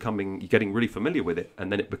is you're getting really familiar with it,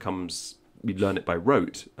 and then it becomes, you learn it by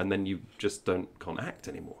rote, and then you just can't act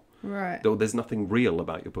anymore. Right. There's nothing real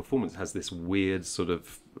about your performance. It has this weird sort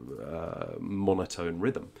of monotone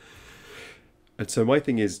rhythm. And so my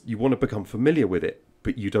thing is, you want to become familiar with it,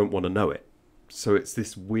 but you don't want to know it. So it's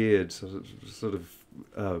this weird sort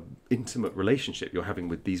of intimate relationship you're having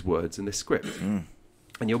with these words in this script.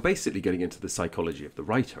 And you're basically getting into the psychology of the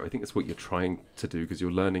writer. I think that's what you're trying to do, because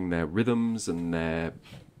you're learning their rhythms and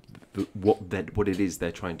what it is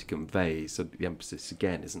they're trying to convey. So the emphasis,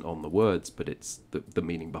 again, isn't on the words, but it's the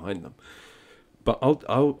meaning behind them. But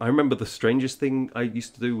I remember the strangest thing I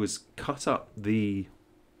used to do was cut up the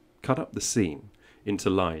scene into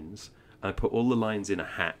lines. I put all the lines in a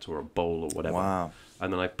hat or a bowl or whatever. Wow.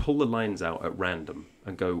 And then I pull the lines out at random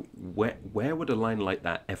and go, where would a line like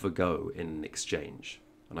that ever go in an exchange?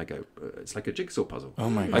 And I go, it's like a jigsaw puzzle. Oh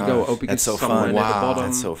my gosh. I go, because That's so somewhere fun. near the Wow. bottom.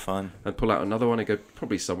 That's so fun. I pull out another one. I go,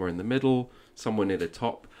 probably somewhere in the middle, somewhere near the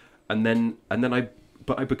top. And then I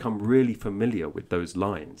become really familiar with those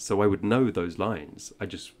lines. So I would know those lines. I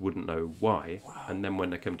just wouldn't know why. Wow. And then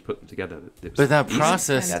when I came to put them together, it was But that easy.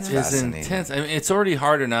 process That's is fascinating. intense. I mean, it's already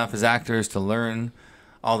hard enough as actors to learn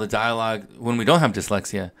all the dialogue when we don't have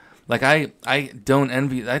dyslexia. Like, I don't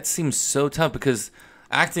envy. That seems so tough, because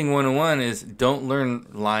acting 101 is don't learn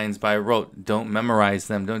lines by rote. Don't memorize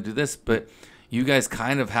them. Don't do this. But you guys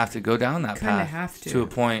kind of have to go down that Kinda path have to. to a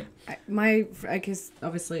point. I guess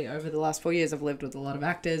obviously over the last 4 years I've lived with a lot of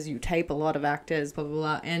actors. You tape a lot of actors, blah blah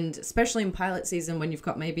blah, and especially in pilot season when you've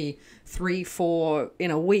got maybe 3-4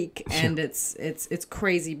 in a week, and it's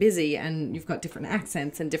crazy busy, and you've got different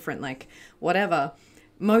accents and different like whatever.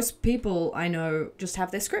 Most people I know just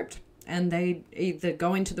have their script, and they either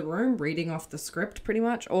go into the room reading off the script pretty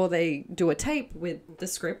much, or they do a tape with the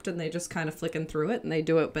script and they just kind of flicking through it and they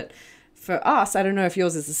do it. But for us, I don't know if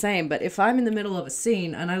yours is the same, but if I'm in the middle of a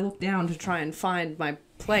scene and I look down to try and find my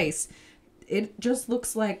place, it just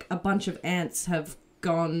looks like a bunch of ants have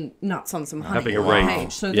gone nuts on some honey Having a on the rave.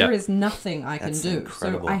 page. So Yeah. there is nothing I can That's do.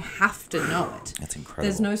 incredible. So I have to know it. That's incredible.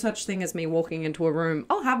 There's no such thing as me walking into a room.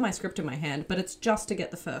 I'll have my script in my hand, but it's just to get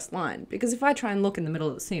the first line. Because if I try and look in the middle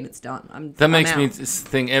of the scene, it's done. That makes I'm me out.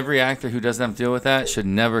 think every actor who doesn't have to deal with that should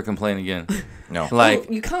never complain again. No. Like,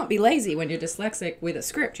 Well, you can't be lazy when you're dyslexic with a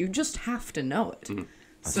script. You just have to know it. So,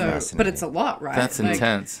 but fascinating. it's a lot, right? That's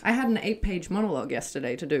intense. I had an 8-page monologue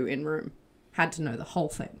yesterday to do in room. Had to know the whole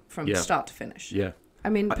thing from Yeah. start to finish. Yeah. I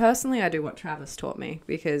mean, personally, I do what Travis taught me,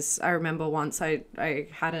 because I remember once I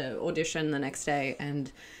had an audition the next day,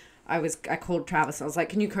 and I called Travis. I was like,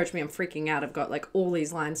 "Can you coach me? I'm freaking out. I've got like all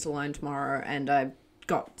these lines to learn tomorrow, and I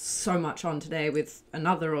got so much on today with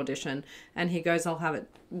another audition, and he goes, I'll have it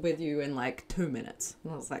with you in like 2 minutes.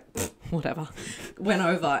 And I was like, whatever. Went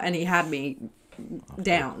over, and he had me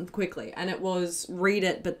down quickly, and it was read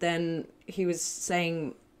it, but then he was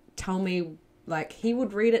saying, tell me, like, he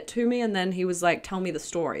would read it to me, and then he was like, tell me the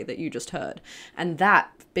story that you just heard. And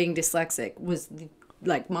that, being dyslexic, was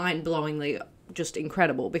like mind-blowingly just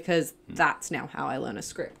incredible, because that's now how I learn a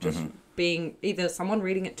script, just being either someone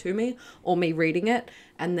reading it to me or me reading it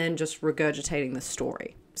and then just regurgitating the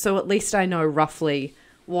story. So at least I know roughly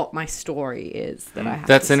what my story is that I have.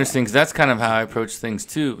 That's to interesting, say. because that's kind of how I approach things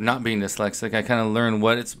too. Not being dyslexic, I kind of learn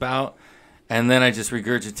what it's about, and then I just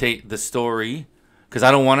regurgitate the story, because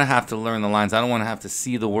I don't want to have to learn the lines. I don't want to have to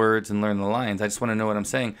see the words and learn the lines. I just want to know what I'm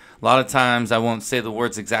saying. A lot of times I won't say the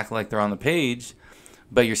words exactly like they're on the page,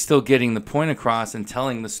 but you're still getting the point across and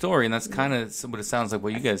telling the story, and that's kind of what it sounds like.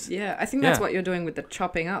 What you guys, yeah, I think that's what you're doing with the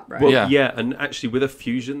chopping up, right? Well, yeah, and actually with a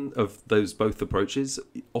fusion of those both approaches,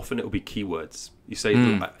 often it will be keywords. You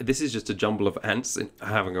say, this is just a jumble of ants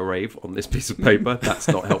having a rave on this piece of paper. That's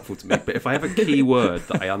not helpful to me. But if I have a keyword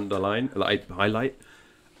that I underline, that I highlight,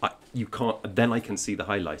 you can't. Then I can see the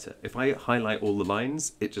highlighter. If I highlight all the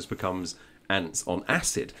lines, it just becomes ants on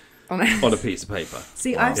acid. On a piece of paper.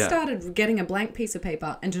 See, I've started getting a blank piece of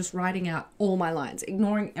paper and just writing out all my lines,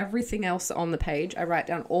 ignoring everything else on the page. I write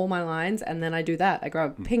down all my lines, and then I do that. I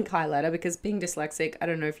grab a pink highlighter, because being dyslexic, I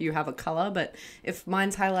don't know if you have a color, but if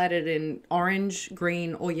mine's highlighted in orange,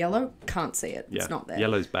 green, or yellow, can't see it. It's not there.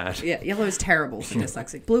 Yellow's bad. Yeah, yellow's terrible for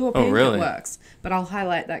dyslexic. Blue or pink, it works. But I'll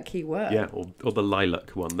highlight that key word. Yeah, or the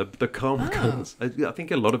lilac one, the calm colours. I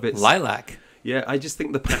think a lot of it's... lilac. Yeah, I just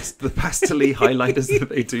think the pastely highlighters that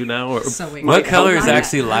they do now are... What color is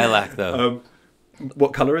actually lilac, though?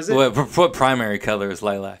 What colour is it? What primary color is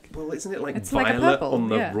lilac? Well, isn't it like it's violet like a purple, on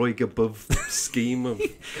the Roygabov scheme of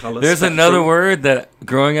colour There's spectrum? another word that,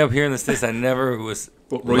 growing up here in the States, I never was...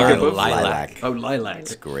 What, Roygabov? Lilac. Oh, lilac.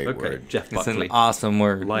 It's a great word. Jeff It's Buckley. an awesome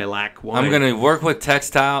word. Lilac wine. I'm going to work with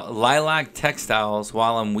lilac textiles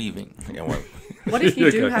while I'm weaving. What if you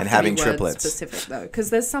do have and to having be triplets. word specific, though? Because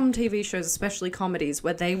there's some TV shows, especially comedies,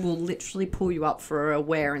 where they will literally pull you up for a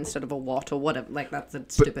where instead of a what or whatever. Like, that's a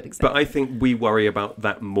stupid example. But I think we worry about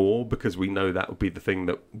that more because we know that would be the thing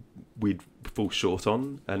that we'd fall short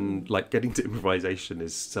on. And, like, getting to improvisation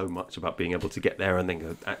is so much about being able to get there and then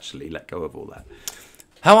go, actually, let go of all that.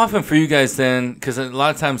 How often for you guys then, because a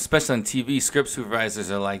lot of times, especially on TV, script supervisors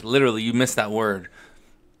are like, literally, you missed that word.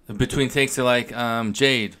 Between takes, they're like,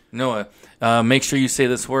 Jade, Noah, make sure you say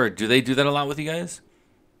this word. Do they do that a lot with you guys?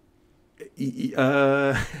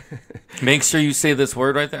 Make sure you say this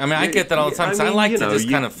word right there. I mean, I get that all the time. Because I like to just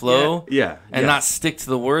kind of flow and not stick to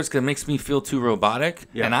the words, because it makes me feel too robotic.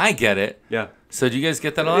 Yeah. And I get it. Yeah. So do you guys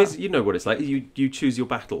get that a lot? You know what it's like. You choose your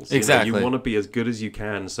battles. Exactly. You want to be as good as you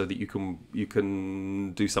can so that you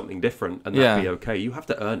can do something different and that'll be okay. You have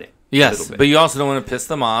to earn it. Yes, but you also don't want to piss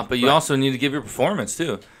them off. But you also need to give your performance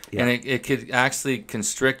too. Yeah. And it could actually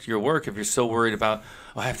constrict your work if you're so worried about,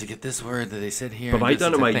 I have to get this word that they said here. But I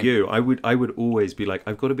don't know about you. I would always be like,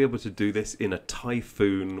 I've got to be able to do this in a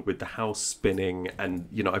typhoon with the house spinning, and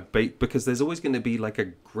because there's always going to be like a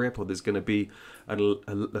grip, or there's going to be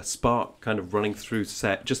a spark kind of running through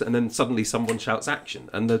set, and then suddenly someone shouts action,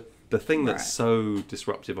 and the thing that's so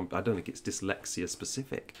disruptive, I don't think it's dyslexia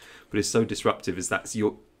specific, but it's so disruptive is that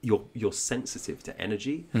you're sensitive to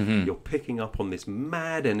energy. Mm-hmm. You're picking up on this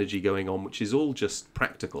mad energy going on, which is all just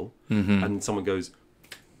practical. Mm-hmm. And someone goes,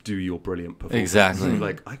 do your brilliant performance. Exactly.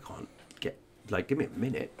 Like, I can't give me a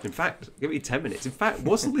minute. In fact, give me 10 minutes. In fact,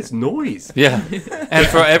 what's all this noise? Yeah. And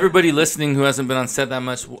for everybody listening who hasn't been on set that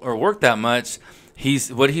much or worked that much,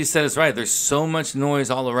 what he said is right. There's so much noise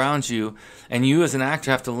all around you, and you as an actor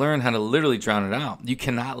have to learn how to literally drown it out. You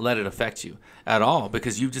cannot let it affect you at all,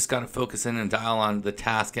 because you've just got to focus in and dial on the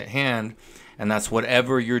task at hand, and that's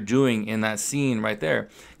whatever you're doing in that scene right there.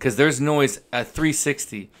 Because there's noise at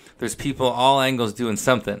 360. There's people all angles doing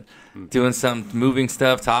something, moving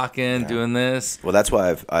stuff, talking, doing this. Well, that's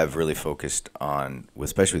why I've really focused on,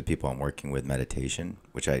 especially with people I'm working with, meditation,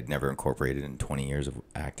 which I never incorporated in 20 years of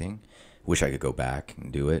acting. Wish I could go back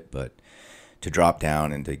and do it, but to drop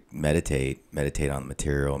down and to meditate on the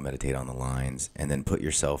material, meditate on the lines, and then put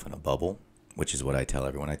yourself in a bubble, which is what I tell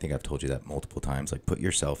everyone. I think I've told you that multiple times. Like, put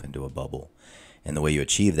yourself into a bubble. And the way you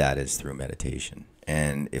achieve that is through meditation.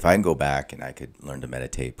 And if I can go back and I could learn to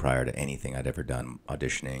meditate prior to anything I'd ever done,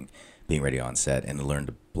 auditioning, being ready on set, and to learn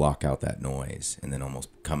to block out that noise and then almost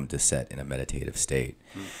come to set in a meditative state,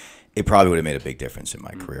 it probably would have made a big difference in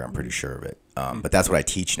my career. I'm pretty sure of it. But that's what I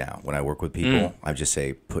teach now. When I work with people, I just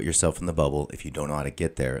say, put yourself in the bubble. If you don't know how to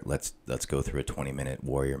get there, let's go through a 20-minute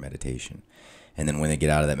warrior meditation. And then when they get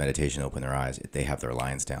out of that meditation, open their eyes, they have their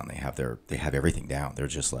lines down. They have everything down. They're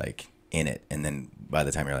just like in it. And then by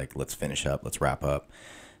the time you're like, let's finish up, let's wrap up,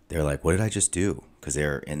 they're like, what did I just do? Because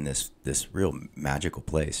they're in this real magical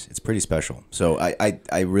place. It's pretty special. So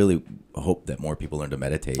I really hope that more people learn to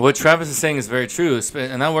meditate. What Travis is saying is very true,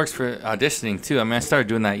 and that works for auditioning too. I mean, I started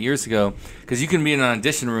doing that years ago because you can be in an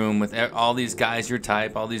audition room with all these guys your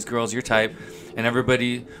type, all these girls your type, and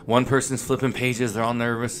everybody, one person's flipping pages, they're all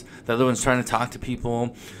nervous, the other one's trying to talk to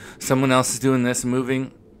people, someone else is doing this and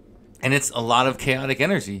moving, and it's a lot of chaotic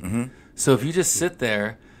energy. Mm-hmm. So if you just sit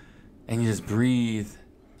there and you just breathe,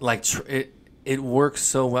 like it works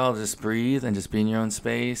so well to just breathe and just be in your own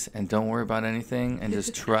space and don't worry about anything and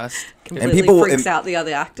just trust. Completely and people freaks out the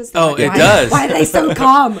other actors. Oh, it does. Why are they so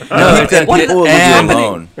calm? No, people will leave you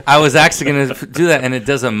alone. I was actually going to do that, and it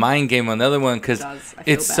does a mind game on the other one because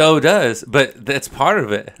it so does. But that's part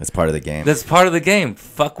of it. That's part of the game. That's part of the game.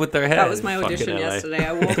 Fuck with their head. That was my audition yesterday.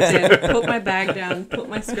 I walked in, put my bag down, put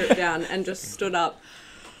my script down, and just stood up.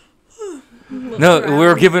 No,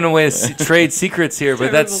 we're giving away trade secrets here,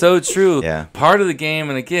 but that's so true. Yeah. Part of the game,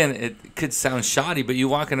 and again, it could sound shoddy, but you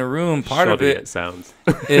walk in a room, part of it sounds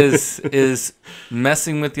is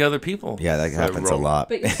messing with the other people. Yeah, that happens wrong. a lot.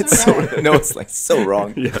 But It's it's like so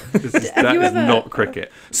wrong. Yeah, that is not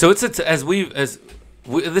cricket. So it's this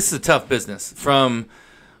is a tough business from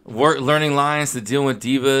learning lines to dealing with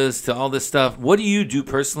divas to all this stuff. What do you do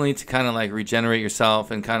personally to kind of like regenerate yourself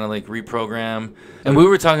and kind of like reprogram? And we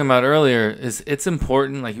were talking about earlier is it's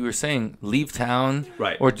important, like you were saying, leave town,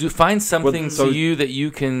 right? Or find something to you that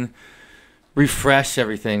you can refresh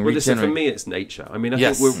everything. Well, listen, for me, it's nature. I mean,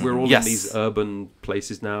 I think we're all in these urban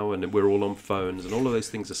places now, and we're all on phones, and all of those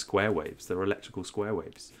things are square waves. They're electrical square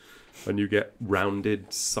waves, and you get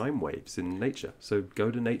rounded sine waves in nature. So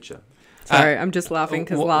go to nature. Sorry, I'm just laughing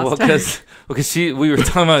because last time. Because we were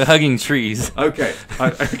talking about hugging trees. Okay.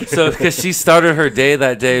 So because she started her day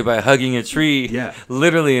that day by hugging a tree. Yeah.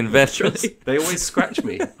 Literally and virtually. They always scratch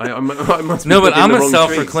me. I must. No, but I'm a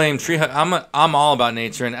self-proclaimed tree hugger. I'm all about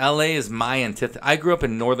nature, and LA is my antithesis. I grew up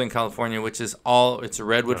in Northern California, which is it's a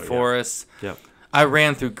redwood forest. Yeah. I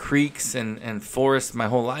ran through creeks and forests my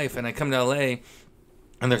whole life, and I come to LA,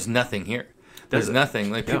 and there's nothing here. There's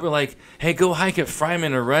nothing. Like people are like, "Hey, go hike at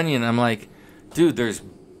Fryman or Runyon." I'm like, "Dude, there's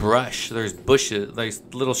brush, there's bushes, there's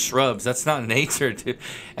little shrubs. That's not nature, dude."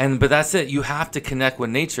 But that's it. You have to connect with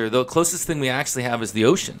nature. The closest thing we actually have is the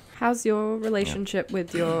ocean. How's your relationship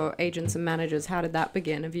with your agents and managers? How did that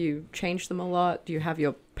begin? Have you changed them a lot? Do you have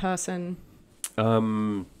your person?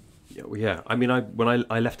 Yeah. I mean, when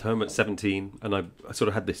I left home at 17, and I sort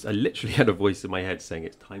of had this. I literally had a voice in my head saying,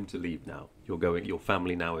 "It's time to leave now. You're going. Your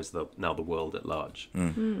family now is the world at large."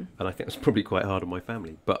 And I think it was probably quite hard on my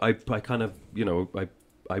family. But I kind of,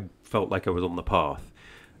 I felt like I was on the path,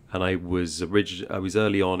 and I was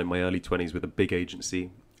early on in my early 20s with a big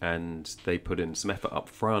agency, and they put in some effort up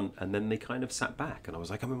front, and then they kind of sat back, and I was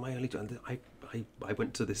like, I'm in my early 20s. I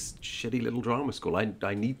went to this shitty little drama school.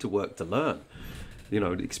 I need to work to learn.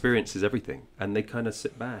 Experience is everything. And they kind of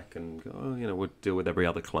sit back and go, we'll deal with every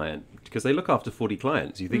other client. Because they look after 40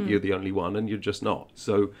 clients. You think you're the only one, and you're just not.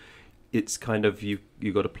 So it's kind of, you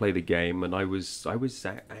got to play the game. And I was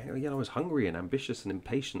hungry and ambitious and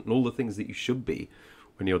impatient and all the things that you should be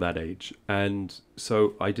when you're that age. And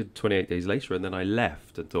so I did 28 Days Later, and then I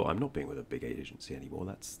left and thought, I'm not being with a big agency anymore.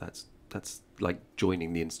 That's like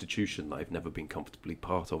joining the institution that I've never been comfortably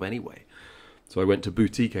part of anyway. So I went to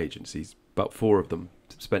boutique agencies, about 4 of them.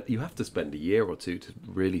 You have to spend a year or 2 to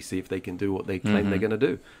really see if they can do what they claim they're going to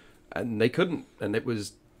do. And they couldn't. And it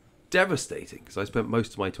was devastating because I spent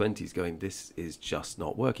most of my 20s going, this is just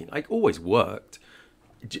not working. I always worked.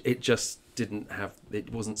 It just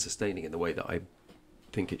it wasn't sustaining in the way that I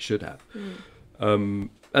think it should have. And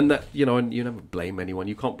that, and you never blame anyone.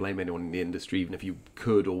 You can't blame anyone in the industry, even if you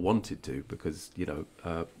could or wanted to, because, then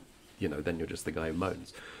you're just the guy who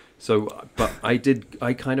moans. So, but I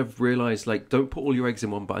kind of realized, like, don't put all your eggs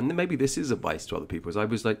in one basket. And maybe this is advice to other people. Is I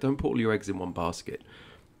was like, don't put all your eggs in one basket.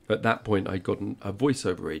 At that point, I got a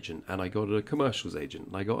voiceover agent, and I got a commercials agent,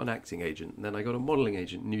 and I got an acting agent, and then I got a modeling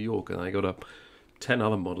agent in New York, and I got 10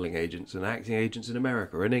 other modeling agents and acting agents in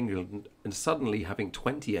America and England. And suddenly having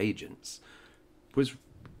 20 agents was,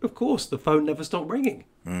 of course, the phone never stopped ringing.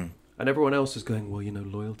 And everyone else was going, well,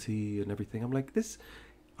 loyalty and everything. I'm like, this...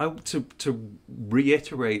 To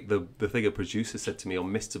reiterate the thing a producer said to me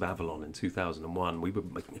on Mists of Avalon in 2001, we were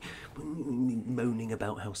moaning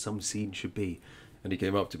about how some scene should be. And he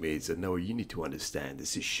came up to me and said, "No, you need to understand,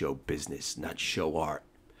 this is show business, not show art."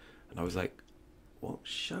 And I was like, what?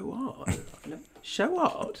 Show art? Show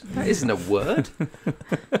art? That isn't a word.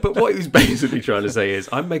 But what he was basically trying to say is,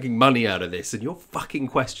 I'm making money out of this, and your fucking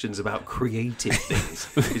questions about creative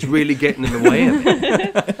things is really getting in the way of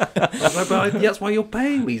it. I was like, but that's why you're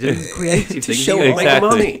paying me to do creative things. show You make exactly.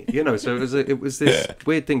 money. You know, so it was this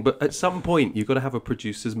weird thing. But at some point, you've got to have a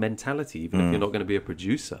producer's mentality, even if you're not going to be a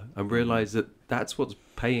producer, and realize that that's what's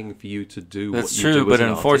paying for you to do That's what you true, do but as an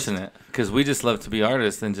unfortunate, because we just love to be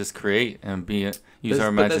artists and just create and use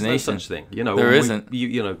our But there's imagination. no such thing, you know. There isn't.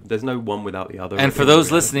 You know, there's no one without the other. And for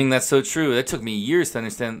those listening, that's so true. It took me years to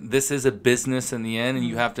understand this is a business in the end, and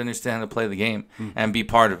you have to understand how to play the game and be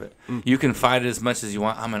part of it. You can fight it as much as you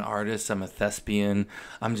want. I'm an artist. I'm a thespian.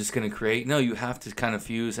 I'm just going to create. No, you have to kind of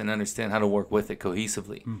fuse and understand how to work with it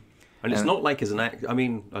cohesively. And it's not like as an act. I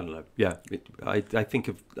mean, I don't know. Yeah, I think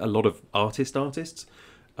of a lot of artists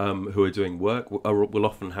who are doing work will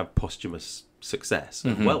often have posthumous success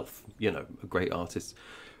and wealth. You know, great artists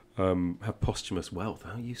have posthumous wealth.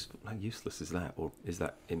 How useless is that, or is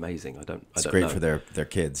that amazing? I don't great know. for their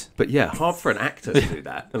kids. But yeah, hard for an actor to do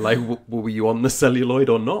that. Like, were you on the celluloid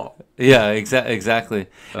or not? Yeah, exactly.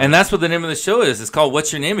 And that's what the name of the show is. It's called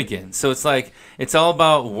What's Your Name Again? So it's like, it's all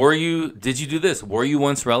about, did you do this? Were you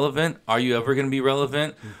once relevant? Are you ever going to be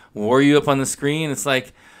relevant? Were you up on the screen? It's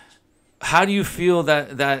like, how do you feel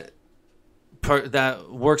that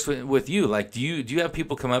works with you? Like, do you have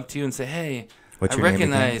people come up to you and say, hey, What's I your name again?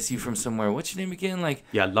 recognize you from somewhere. What's your name again? Like,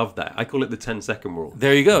 Yeah, I love that. I call it the 10-second rule.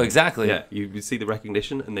 there you go. Exactly. Yeah, you see the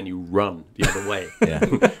recognition and then you run the other way. Yeah.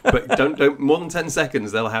 But don't more than 10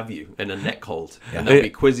 seconds, they'll have you in a neck hold. And they'll be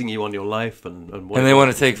quizzing you on your life and And they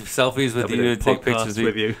want to take selfies with you, take pictures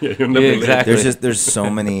with you. Yeah, exactly. There's so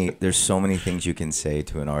many things you can say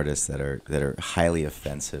to an artist that are highly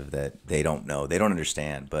offensive that they don't know, they don't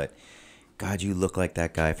understand. But God, you look like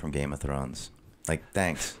that guy from Game of Thrones. Like,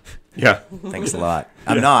 thanks. Yeah. Thanks a lot.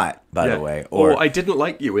 I'm not, by the way. Or I didn't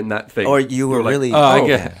like you in that thing. Or you were really. I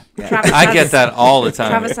get I get that all the time.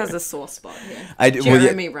 Travis has a sore spot here.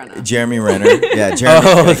 Jeremy Renner. Jeremy Renner. Yeah,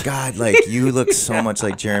 Jeremy. Like, God, like, you look so much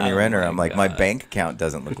like Jeremy Renner. I'm like, my bank account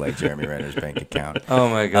doesn't look like Jeremy Renner's bank account. Oh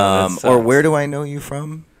my God. Or where do I know you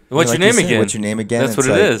from? What's Like your name said, again? What's your name again? That's It's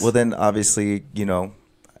what it like, is. Well, then obviously, you know,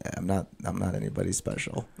 I'm not anybody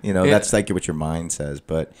special. You know, Yeah. that's like what your mind says.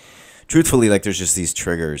 But truthfully, like, there's just these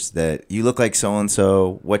triggers that you look like so and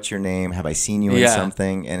so. What's your name? Have I seen you in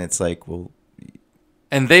something? And it's like, well,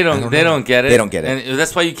 and they don't get it. They don't get it. And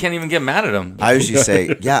that's why you can't even get mad at them. I usually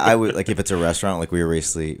say, yeah, I would, like, if it's a restaurant, like we were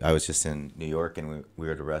recently, I was just in New York and we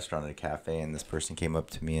were at a restaurant at a cafe, and this person came up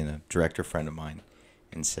to me, and a director friend of mine,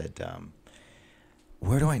 and said,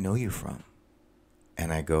 where do I know you from?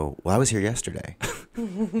 And I go, well, I was here yesterday.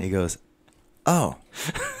 He goes, oh.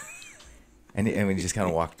 And we just kind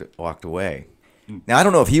of walked away. Now, I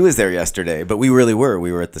don't know if he was there yesterday, but we really were.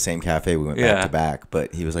 We were at the same cafe. We went back to back.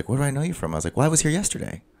 But he was like, where do I know you from? I was like, well, I was here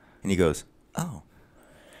yesterday. And he goes, oh.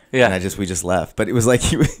 Yeah. And we just left. But it was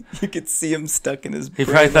like you could see him stuck in his He brain.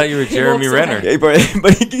 probably thought you were Jeremy walks Renner. Yeah,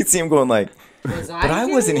 but he could see him going like, but I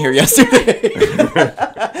wasn't here yesterday.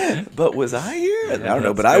 But was I here? I don't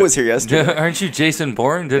know, but I was here yesterday. Aren't you Jason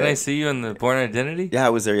Bourne? Didn't I see you in the Bourne Identity? Yeah, I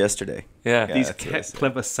was there yesterday. Yeah. These that's what I said.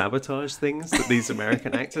 clever sabotage things that these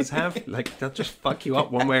American actors have, like, they'll just fuck you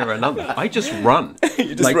up one way or another. I just run.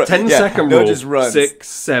 just like run. 10-second No, rule. just run. 6,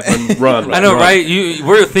 7, run. I know, run. right?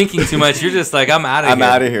 We're thinking too much. You're just like, I'm out of here. I'm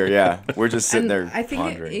out of here. Yeah, we're just sitting there I think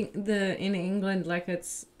pondering. in England, like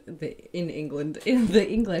in the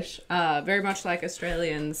English, very much like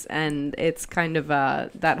Australians, and it's kind of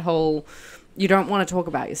that whole, you don't want to talk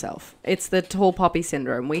about yourself. It's the tall poppy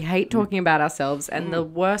syndrome. We hate talking about ourselves, and the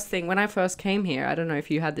worst thing, when I first came here, I don't know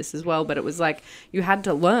if you had this as well, but it was like you had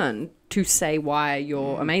to learn to say why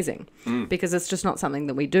you're amazing, because it's just not something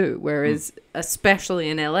that we do. Whereas, especially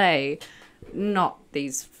in LA, not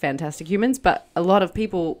these fantastic humans, but a lot of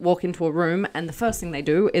people walk into a room and the first thing they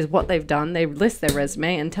do is what they've done. They list their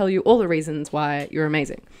resume and tell you all the reasons why you're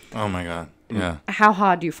amazing. Oh my God. Yeah. How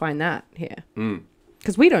hard do you find that here?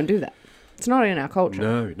 Because we don't do that. It's not in our culture.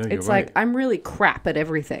 No, you're it's right. like, I'm really crap at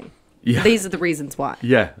everything. Yeah. These are the reasons why.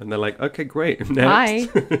 Yeah, and they're like, okay, great.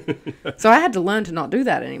 Next. Hi. So I had to learn to not do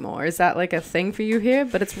that anymore. Is that like a thing for you here?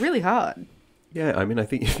 But it's really hard. Yeah, I mean, I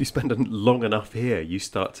think if you spend long enough here, you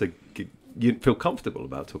start to you feel comfortable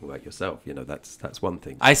about talking about yourself. You know, that's one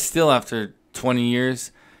thing. I still, after 20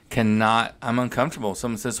 years, cannot. I'm uncomfortable.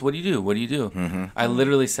 Someone says, "What do you do? What do you do?" Mm-hmm. I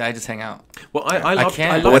literally say, "I just hang out." Well, I love.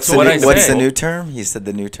 can't. I love What's what I the say. new term? He said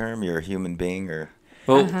the new term. You're a human being, or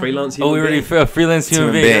Well, freelance. we already a freelance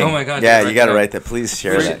human being. Oh my God! Yeah, you got to write that. Please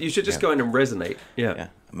share You that. should, you should just go in and resonate. Yeah.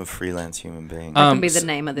 I'm a freelance human being. That can be the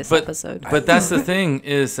name of this episode. But that's the thing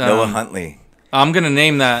is Noah Huntley. I'm gonna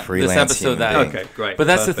name that Freelance this episode human that. being. Okay, great. But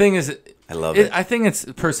that's Perfect. the thing is, I love it. I think it's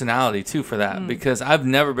personality too for that because I've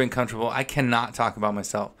never been comfortable. I cannot talk about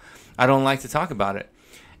myself. I don't like to talk about it.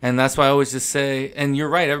 And that's why I always just say, and you're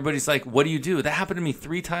right, everybody's like, what do you do? That happened to me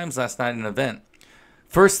 3 times last night in an event.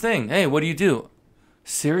 First thing, hey, what do you do?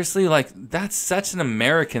 Seriously? Like, that's such an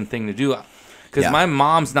American thing to do. Because my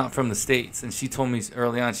mom's not from the States. And she told me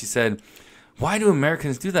early on, she said, why do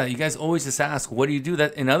Americans do that? You guys always just ask, what do you do?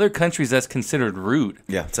 That in other countries, that's considered rude.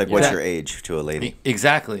 Yeah, it's like, what's your age to a lady?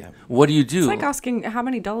 Exactly. What do you do? It's like asking how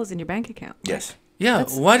many dollars in your bank account. Yes. Yeah,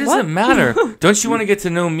 why does it matter? Don't you want to get to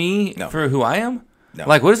know me for who I am? No.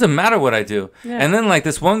 Like, what does it matter what I do? Yeah. And then, like,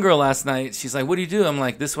 this one girl last night, she's like, what do you do? I'm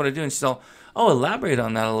like, this is what I do. And she's all, oh, elaborate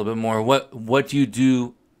on that a little bit more. What do you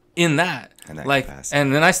do in that? Like, capacity.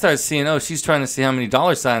 and then I started seeing, oh, she's trying to see how many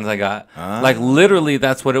dollar signs I got. Like, literally,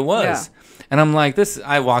 that's what it was. Yeah. And I'm like,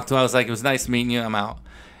 I walked away. I was like, it was nice meeting you. I'm out.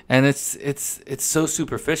 And it's so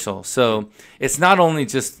superficial. So it's not only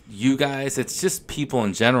just you guys, it's just people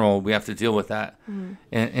in general. We have to deal with that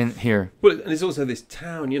in here. Well, and there's also this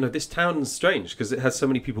town. This town's strange because it has so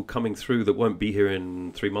many people coming through that won't be here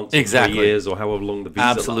in 3 months, or 3 years, or however long the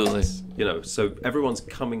visa lasts. So everyone's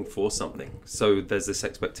coming for something. So there's this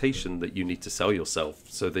expectation that you need to sell yourself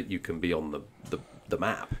so that you can be on the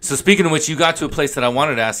map. So speaking of which, you got to a place that I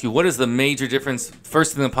wanted to ask you. What is the major difference,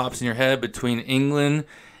 first thing that pops in your head, between England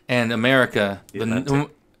and America?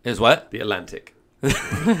 Is what? The Atlantic. But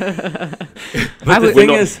the thing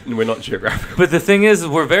is, we're not geographical. But the thing is,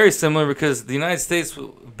 we're very similar because the United States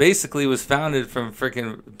basically was founded from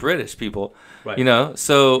freaking British people. Right.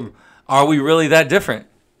 So are we really that different?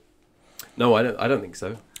 No, I don't think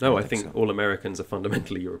so. No, I think all Americans are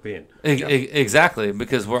fundamentally European. Exactly,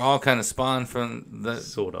 because we're all kind of spawned from the...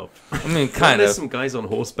 Sort of. I mean, kind of. There's some guys on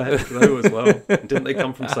horseback, though, as well. Didn't they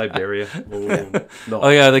come from Siberia? Oh,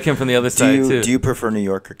 yeah, they came from the other side, too. Do you prefer New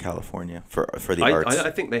York or California for the arts? I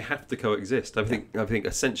think they have to coexist. I think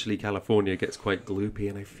essentially California gets quite gloopy,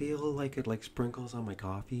 and I feel like it sprinkles on my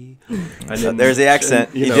coffee. And So there's the accent.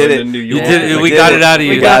 And, You did it. In New York, We got it out of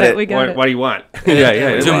you. We got it. We got it. What do you want?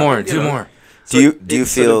 Yeah. Do more. Do you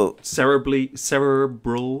feel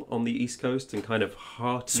cerebral on the East Coast and kind of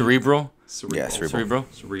hearty? Cerebral? Yeah, cerebral.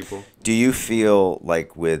 Cerebral. Do you feel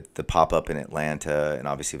like with the pop-up in Atlanta and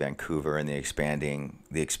obviously Vancouver and the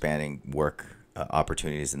expanding work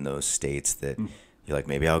opportunities in those states that you're like,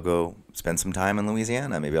 maybe I'll go spend some time in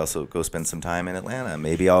Louisiana, maybe I'll also go spend some time in Atlanta,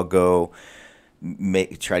 maybe I'll go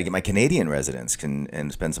try to get my Canadian residence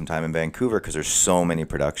and spend some time in Vancouver because there's so many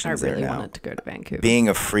productions there now. I really wanted to go to Vancouver. Being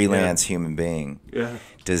a freelance human being,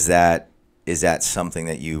 is that something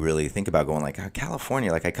that you really think about going like,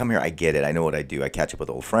 California, like I come here, I get it, I know what I do, I catch up with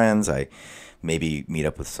old friends, I maybe meet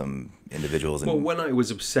up with some individuals. Well, when I was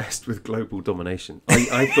obsessed with global domination,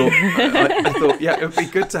 I thought, yeah, it would be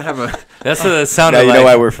good to have a... That's what it sounded now like. You know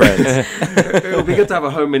why we're friends. It would be good to have a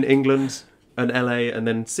home in England and LA and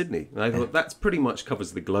then Sydney. And I thought that's pretty much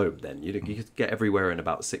covers the globe then. You could get everywhere in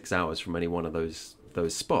about 6 hours from any one of those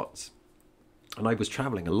spots. And I was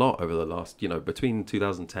traveling a lot over the last, between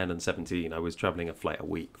 2010 and 17, I was traveling a flight a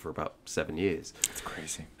week for about 7 years. That's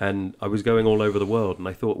crazy. And I was going all over the world. And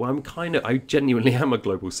I thought, well, I genuinely am a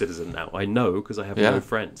global citizen now. I know because I have no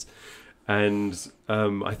friends. And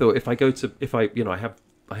I thought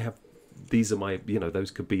I have, these are my,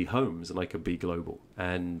 those could be homes and I could be global.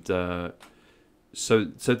 And so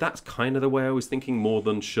that's kind of the way I was thinking, more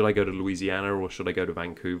than should I go to Louisiana or should I go to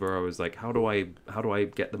Vancouver? I was like, how do I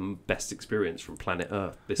get the best experience from planet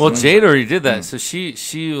Earth? Jade already did that. So she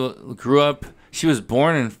grew up. She was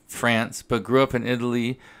born in France, but grew up in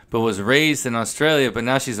Italy, but was raised in Australia. But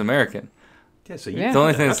now she's American. Yeah, so the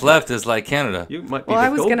only thing that's left is like Canada. You might be I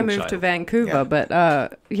was going to move to Vancouver, but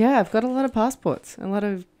I've got a lot of passports, a lot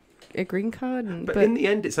of a green card. But in the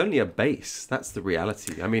end, it's only a base. That's the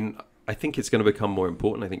reality. I mean, I think it's going to become more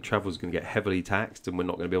important. I think travel is going to get heavily taxed, and we're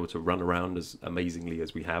not going to be able to run around as amazingly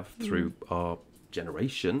as we have through our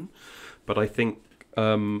generation. But I think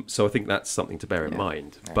I think that's something to bear in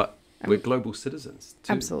mind. Yeah. But we're global citizens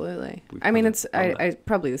too. Absolutely. I mean, it's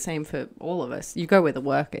probably the same for all of us. You go where the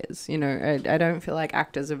work is. I don't feel like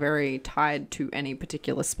actors are very tied to any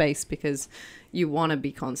particular space because you want to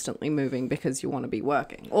be constantly moving because you want to be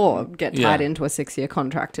working or get tied into a 6-year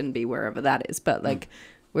contract and be wherever that is. But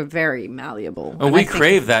we're very malleable. And we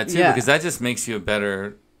crave that too because that just makes you a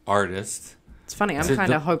better artist. It's funny. I'm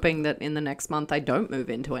kind of hoping that in the next month I don't move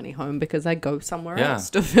into any home because I go somewhere else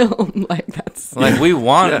to film. We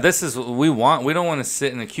want. This is what we want. We don't want to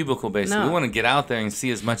sit in a cubicle basically. No. We want to get out there and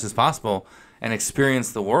see as much as possible and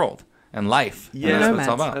experience the world. and life. Yeah, and that's what it's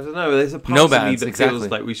all about. I don't know. There's a part of me that feels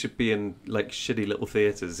like we should be in like shitty little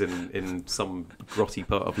theatres in some grotty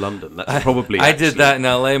part of London. That's probably. I did that in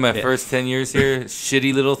LA my first 10 years here.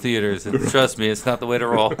 Shitty little theaters, and trust me, it's not the way to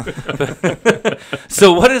roll.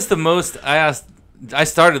 So, what is the most? I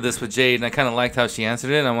started this with Jade, and I kind of liked how she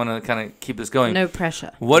answered it. And I want to kind of keep this going. No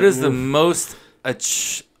pressure. What is the most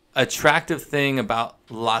attractive thing about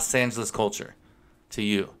Los Angeles culture to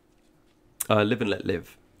you? Live and let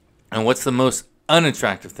live. And what's the most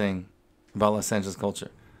unattractive thing about Los Angeles culture?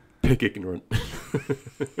 Big ignorant.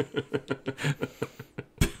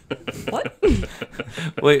 What?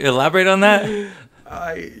 Wait, elaborate on that.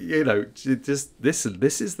 Just this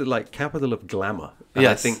is the like capital of glamour. And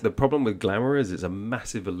Yes. I think the problem with glamour is it's a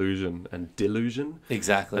massive illusion and delusion.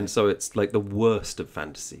 Exactly. And so it's like the worst of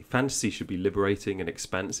fantasy. Fantasy should be liberating and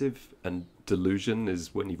expansive, and delusion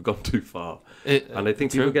is when you've gone too far. And I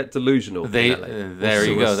think people get delusional. There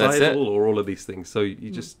you go. That's it. Or all of these things. So you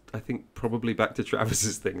just, I think, probably back to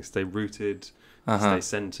Travis's thing: stay rooted, stay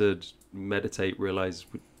centered, meditate, realize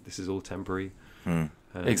this is all temporary.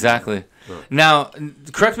 Exactly. Right. Now,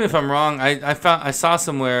 correct me if I'm wrong. I saw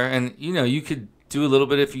somewhere, and you could do a little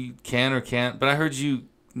bit if you can or can't. But I heard you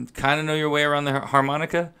kind of know your way around the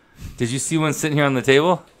harmonica. Did you see one sitting here on the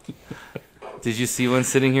table? Did you see one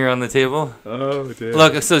sitting here on the table? Oh, dear.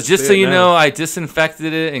 Look, so just so you know, I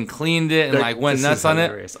disinfected it and cleaned it and went nuts on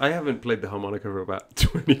it. I haven't played the harmonica for about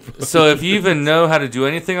 25 So if you even know how to do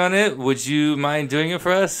anything on it, would you mind doing it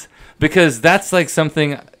for us? Because that's like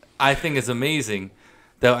something I think is amazing.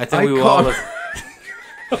 That I think we will all.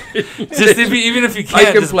 Just even if you can't,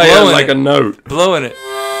 I can just play it like a note. Blowing it.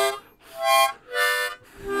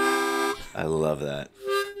 I love that.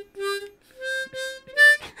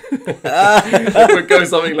 It would go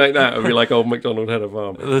something like that. It would be like old MacDonald had a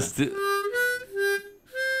farm. Let's do.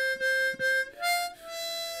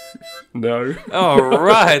 No. All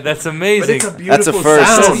right, that's amazing. But it's a beautiful That's a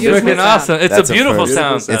first. sound. It's freaking awesome. It's That's a beautiful first.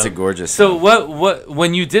 sound. It's a gorgeous So sound. what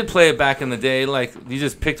when you did play it back in the day, like you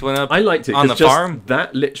just picked one up I liked it on the 'cause just farm?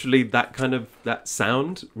 that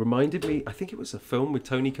sound reminded me. I think it was a film with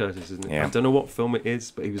Tony Curtis, isn't it? Yeah. I don't know what film it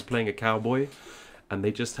is, but he was playing a cowboy, and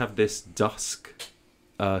they just have this dusk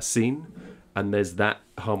scene, and there's that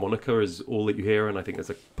harmonica is all that you hear, and I think there's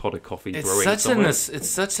a pot of coffee brewing somewhere. It's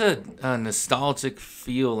such a nostalgic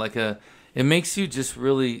feel. It makes you just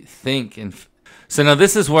really think. So now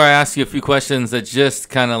this is where I ask you a few questions that just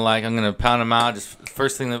kind of like I'm gonna pound them out. Just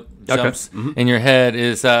first thing that jumps in your head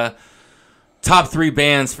is top 3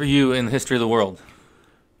 bands for you in the history of the world.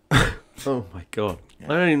 Oh my god. I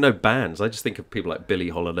don't even know bands. I just think of people like Billie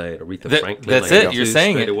Holiday and Aretha Franklin. That's I it. go You're to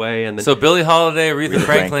saying straight it. away, and then So Billie Holiday, Aretha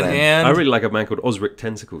Franklin, and I really like a band called Osric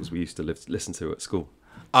Tentacles. We used to listen to at school.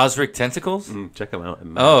 Osric Tentacles. Check them out.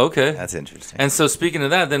 Oh, okay. That's interesting. And so speaking of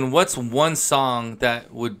that, then what's one song that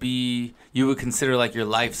you would consider like your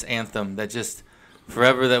life's anthem that just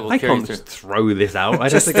forever that will I carry can't through? just throw this out. I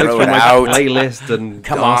Just just go throw through it my out. playlist and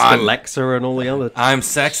Come ask on. Alexa and all the other. I'm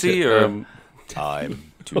sexy, shit. or I'm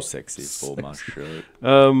too sexy for my shirt.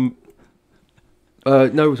 No,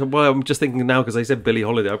 well, I'm just thinking now because I said Billie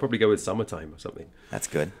Holiday. I'll probably go with Summertime or something. That's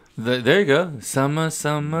good. there you go. Summer.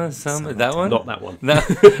 That one? Not that one. No,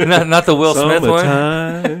 not the Will Smith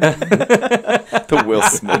one. The Will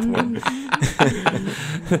Smith one.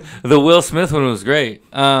 The Will Smith one was great.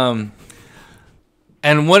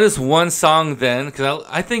 And what is one song then? Because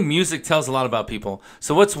I think music tells a lot about people.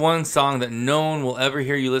 So what's one song that no one will ever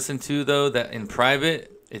hear you listen to, though, that in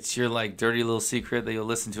private, it's your like dirty little secret that you'll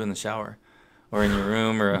listen to in the shower? Or in your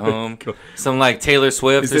room or at home. Some like Taylor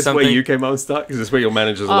Swift Is or this something. where you came unstuck? Is this where your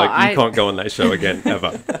managers are like, you can't go on that show again,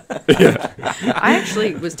 ever? I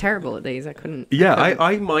actually was terrible at these. I couldn't. Yeah,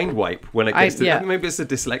 I mind wipe when it gets to yeah. maybe it's a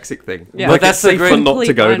dyslexic thing. Yeah. Like, But that's it's the safer great- not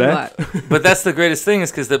to go Complete there. mind wipe. But that's the greatest thing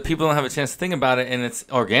is because the people don't have a chance to think about it and it's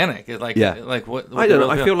organic. It's like, like what I don't know.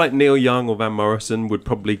 the I real feel like Neil Young or Van Morrison would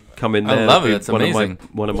probably come in I there. love it. Be It's amazing.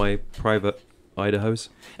 One of my private Idahos.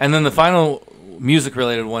 And then the final music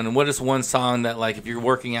related one. What is one song that like if you're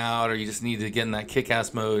working out or you just need to get in that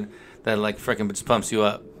kick-ass mode that like freaking just pumps you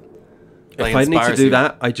up? Like, If I need to inspires do you?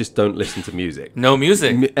 that, I just don't listen to music. No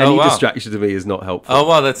music. Any wow. distraction to me is not helpful. Oh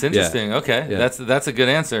wow, that's interesting. Okay, Yeah. that's a good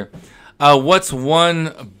answer. What's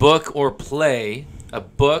one book or play, a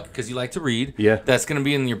book because you like to read, that's going to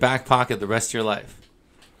be in your back pocket the rest of your life?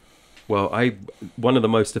 Well, one of the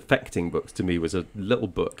most affecting books to me was a little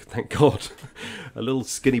book, thank God, a little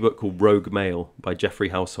skinny book called Rogue Male by Geoffrey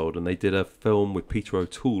Household, and they did a film with Peter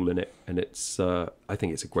O'Toole in it, and it's I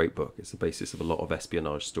think it's a great book. It's the basis of a lot of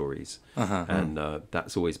espionage stories, and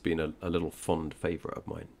that's always been a little fond favourite of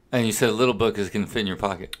mine. And you said a little book can fit in your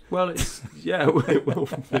pocket. Well, it's it's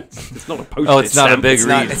not a postage Oh, it's not stamp. a big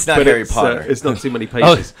read. It's not Harry Potter. It's not too many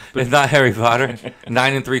pages. It's not Harry Potter.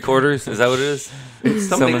 9 3/4. Is that what it is? It's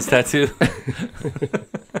Someone's tattoo.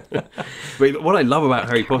 But what I love about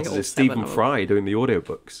Harry Potter all is Stephen 7 of them. Fry doing the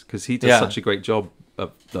audiobooks, because he does such a great job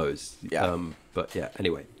of those. Yeah. But yeah,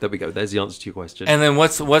 anyway, there we go. There's the answer to your question. And then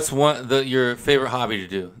what's your favorite hobby to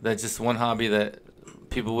do? That's just one hobby that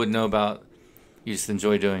people wouldn't know about. You just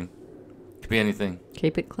enjoy doing. Could be anything.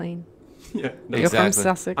 Keep it clean. yeah, no, You're from Exactly.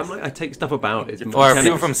 Sussex. I take stuff about it. Or are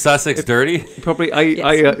people from Sussex dirty? Probably,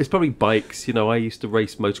 Yes. it's probably bikes. You know, I used to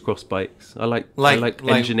race motocross bikes. I like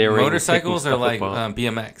engineering, motorcycles taking or stuff like apart.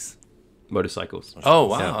 BMX? Motorcycles. Oh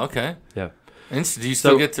wow, Yeah. okay. Yeah. And do you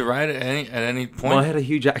still So- get to ride at any point? Well, I had a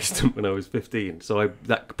huge accident when I was 15, so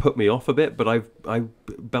that put me off a bit. But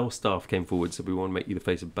Belstaff came forward, so we want to make you the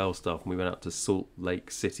face of Belstaff, and we went out to Salt Lake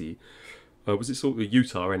City. Was it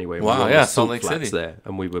Utah anyway? We Wow, were on yeah, the Salt Lake Flats City. there,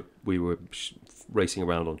 and we were racing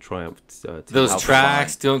around on Triumph. Those Alpha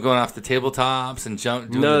tracks, going off the tabletops and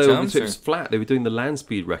doing No, the jumps. it was flat. They were doing the land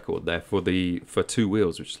speed record there for 2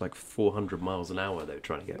 wheels, which is like 400 miles an hour. They were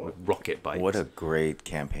trying to get with rocket bikes. What a great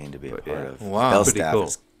campaign to be a But, part yeah. of. Wow. Bell Pretty staff cool.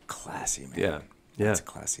 is classy, man. Yeah. Yeah. That's a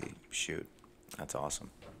classy shoot. That's awesome.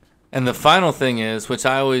 And the final thing is, which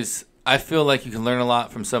I feel like you can learn a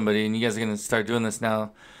lot from somebody, and you guys are going to start doing this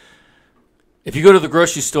now. If you go to the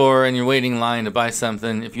grocery store and you're waiting in line to buy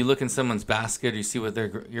something, if you look in someone's basket or you see what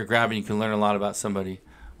you're grabbing, you can learn a lot about somebody.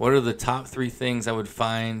 What are the top 3 things I would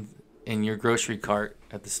find in your grocery cart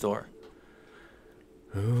at the store?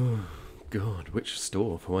 Oh God, which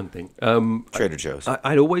store for one thing? Trader Joe's.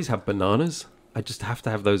 I'd always have bananas. I just have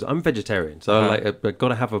to have those. I'm vegetarian, so I've got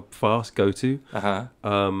to have a fast go-to. Uh-huh.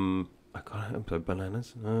 I gotta have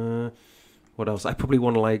bananas. What else? I probably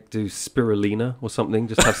want to do spirulina or something.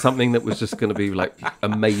 Just have something that was just going to be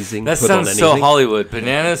amazing. That put on sounds so anything. Hollywood.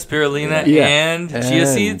 Banana, spirulina, Yeah. and chia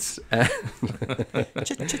seeds?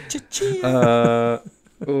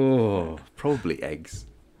 Probably eggs.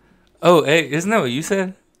 Oh, hey, isn't that what you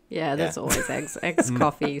said? Yeah, there's always eggs,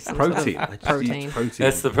 coffee, some Protein. sort I of just eat protein. protein.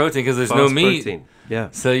 That's the protein because there's Fast no meat. Protein. Yeah.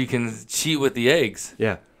 So you can cheat with the eggs.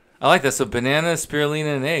 Yeah. I like that. So banana,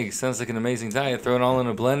 spirulina, and eggs. Sounds like an amazing diet. Throw it all in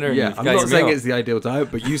a blender and Yeah, you've I'm got not your saying meal. it's the ideal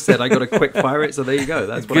diet, but you said I got to quick fire it, so there you go.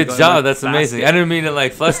 That's what I Good got in job. my That's amazing. basket. I didn't mean to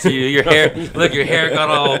fluster you. Your hair. Look, your hair got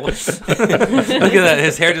all. Look at that.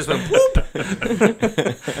 His hair just went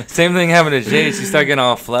whoop. Same thing happened to Jade. She started getting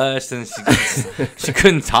all flushed and she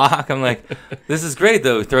couldn't talk. I'm like, this is great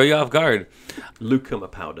though. Throw you off guard. Lucuma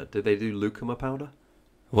powder. Did they do lucuma powder?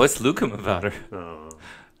 What's lucuma powder? Oh.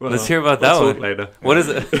 Let's hear about that We'll one. talk later. What is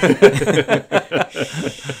it?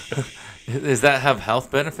 Does that have health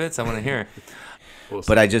benefits? I want to hear. Awesome.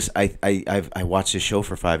 But I watched this show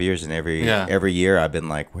for 5 years, and every year I've been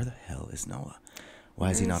like, where the hell is Noah? Why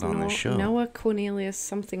is he not on this show? Noah Cornelius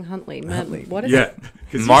something Huntley. Huntley. What is Yeah, it?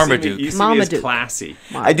 because Marmaduke. You see me as Marmaduke. classy.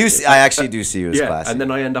 I actually do see you as Yeah, classy. and then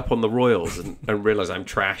I end up on the Royals and realize I'm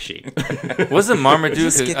trashy. Wasn't Marmaduke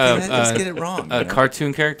just get it wrong. a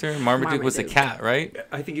cartoon character? Marmaduke was a Marmaduke. cat, right?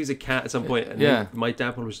 I think he was a cat at some point. And Yeah. then my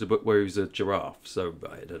dad published a book where he was a giraffe. So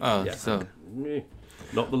I don't Oh, yeah. so.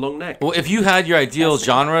 Not the long neck. Well, if you had your ideal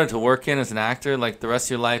genre to work in as an actor, like the rest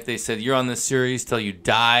of your life, they said you're on this series till you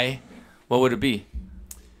die, what would it be?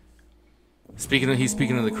 He's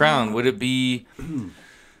speaking of The Crown. Would it be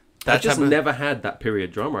I just never had that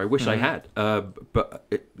period drama. I wish I had. But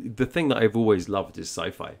the thing that I've always loved is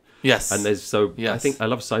sci-fi. Yes. And there's I Yes. think I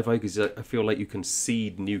love sci-fi because I feel like you can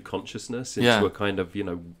seed new consciousness into a kind of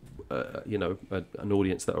an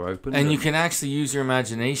audience that are open. And you can actually use your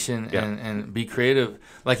imagination and be creative.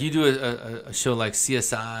 Like you do a show like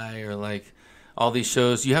CSI or like all these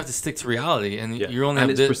shows, you have to stick to reality, and you're only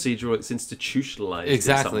it's procedural. It's institutionalized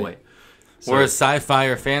Exactly. in some way. So, Whereas sci-fi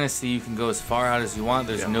or fantasy, you can go as far out as you want.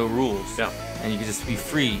 There's no rules. Yeah. And you can just be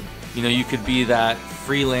free. You know, you could be that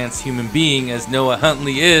freelance human being as Noah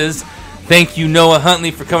Huntley is. Thank you, Noah Huntley,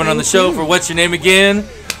 for coming on the show for What's Your Name Again?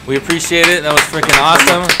 We appreciate it. That was freaking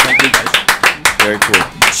awesome. Thank you guys. Very cool.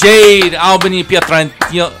 Jade, Albany,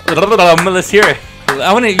 Pietrantonio. Let's hear it.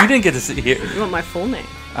 You didn't get to sit here. You want my full name?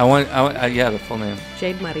 Yeah, the full name.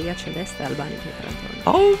 Jade Maria Celeste Albany Pietrantonio.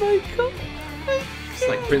 Oh my God. It's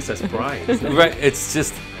like Princess Bride. Isn't it? Right, it's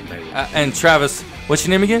just. And Travis, what's your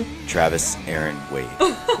name again? Travis Aaron Wade.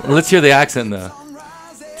 Let's hear the accent though.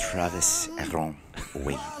 Travis Aaron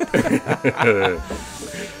Wade.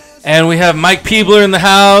 And we have Mike Peebler in the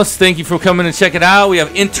house. Thank you for coming to check it out. We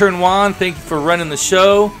have intern Juan. Thank you for running the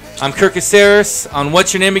show. I'm Kirk Caceres on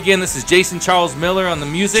What's Your Name Again. This is Jason Charles Miller on the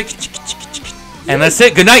music. And that's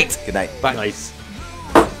it. Good night. Good night. Bye. Nice.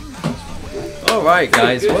 All right,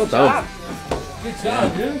 guys. Well done. Good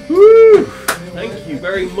job, dude. Woo! Thank you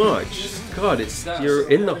very much. God, you're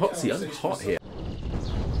in the hot seat. I'm hot here.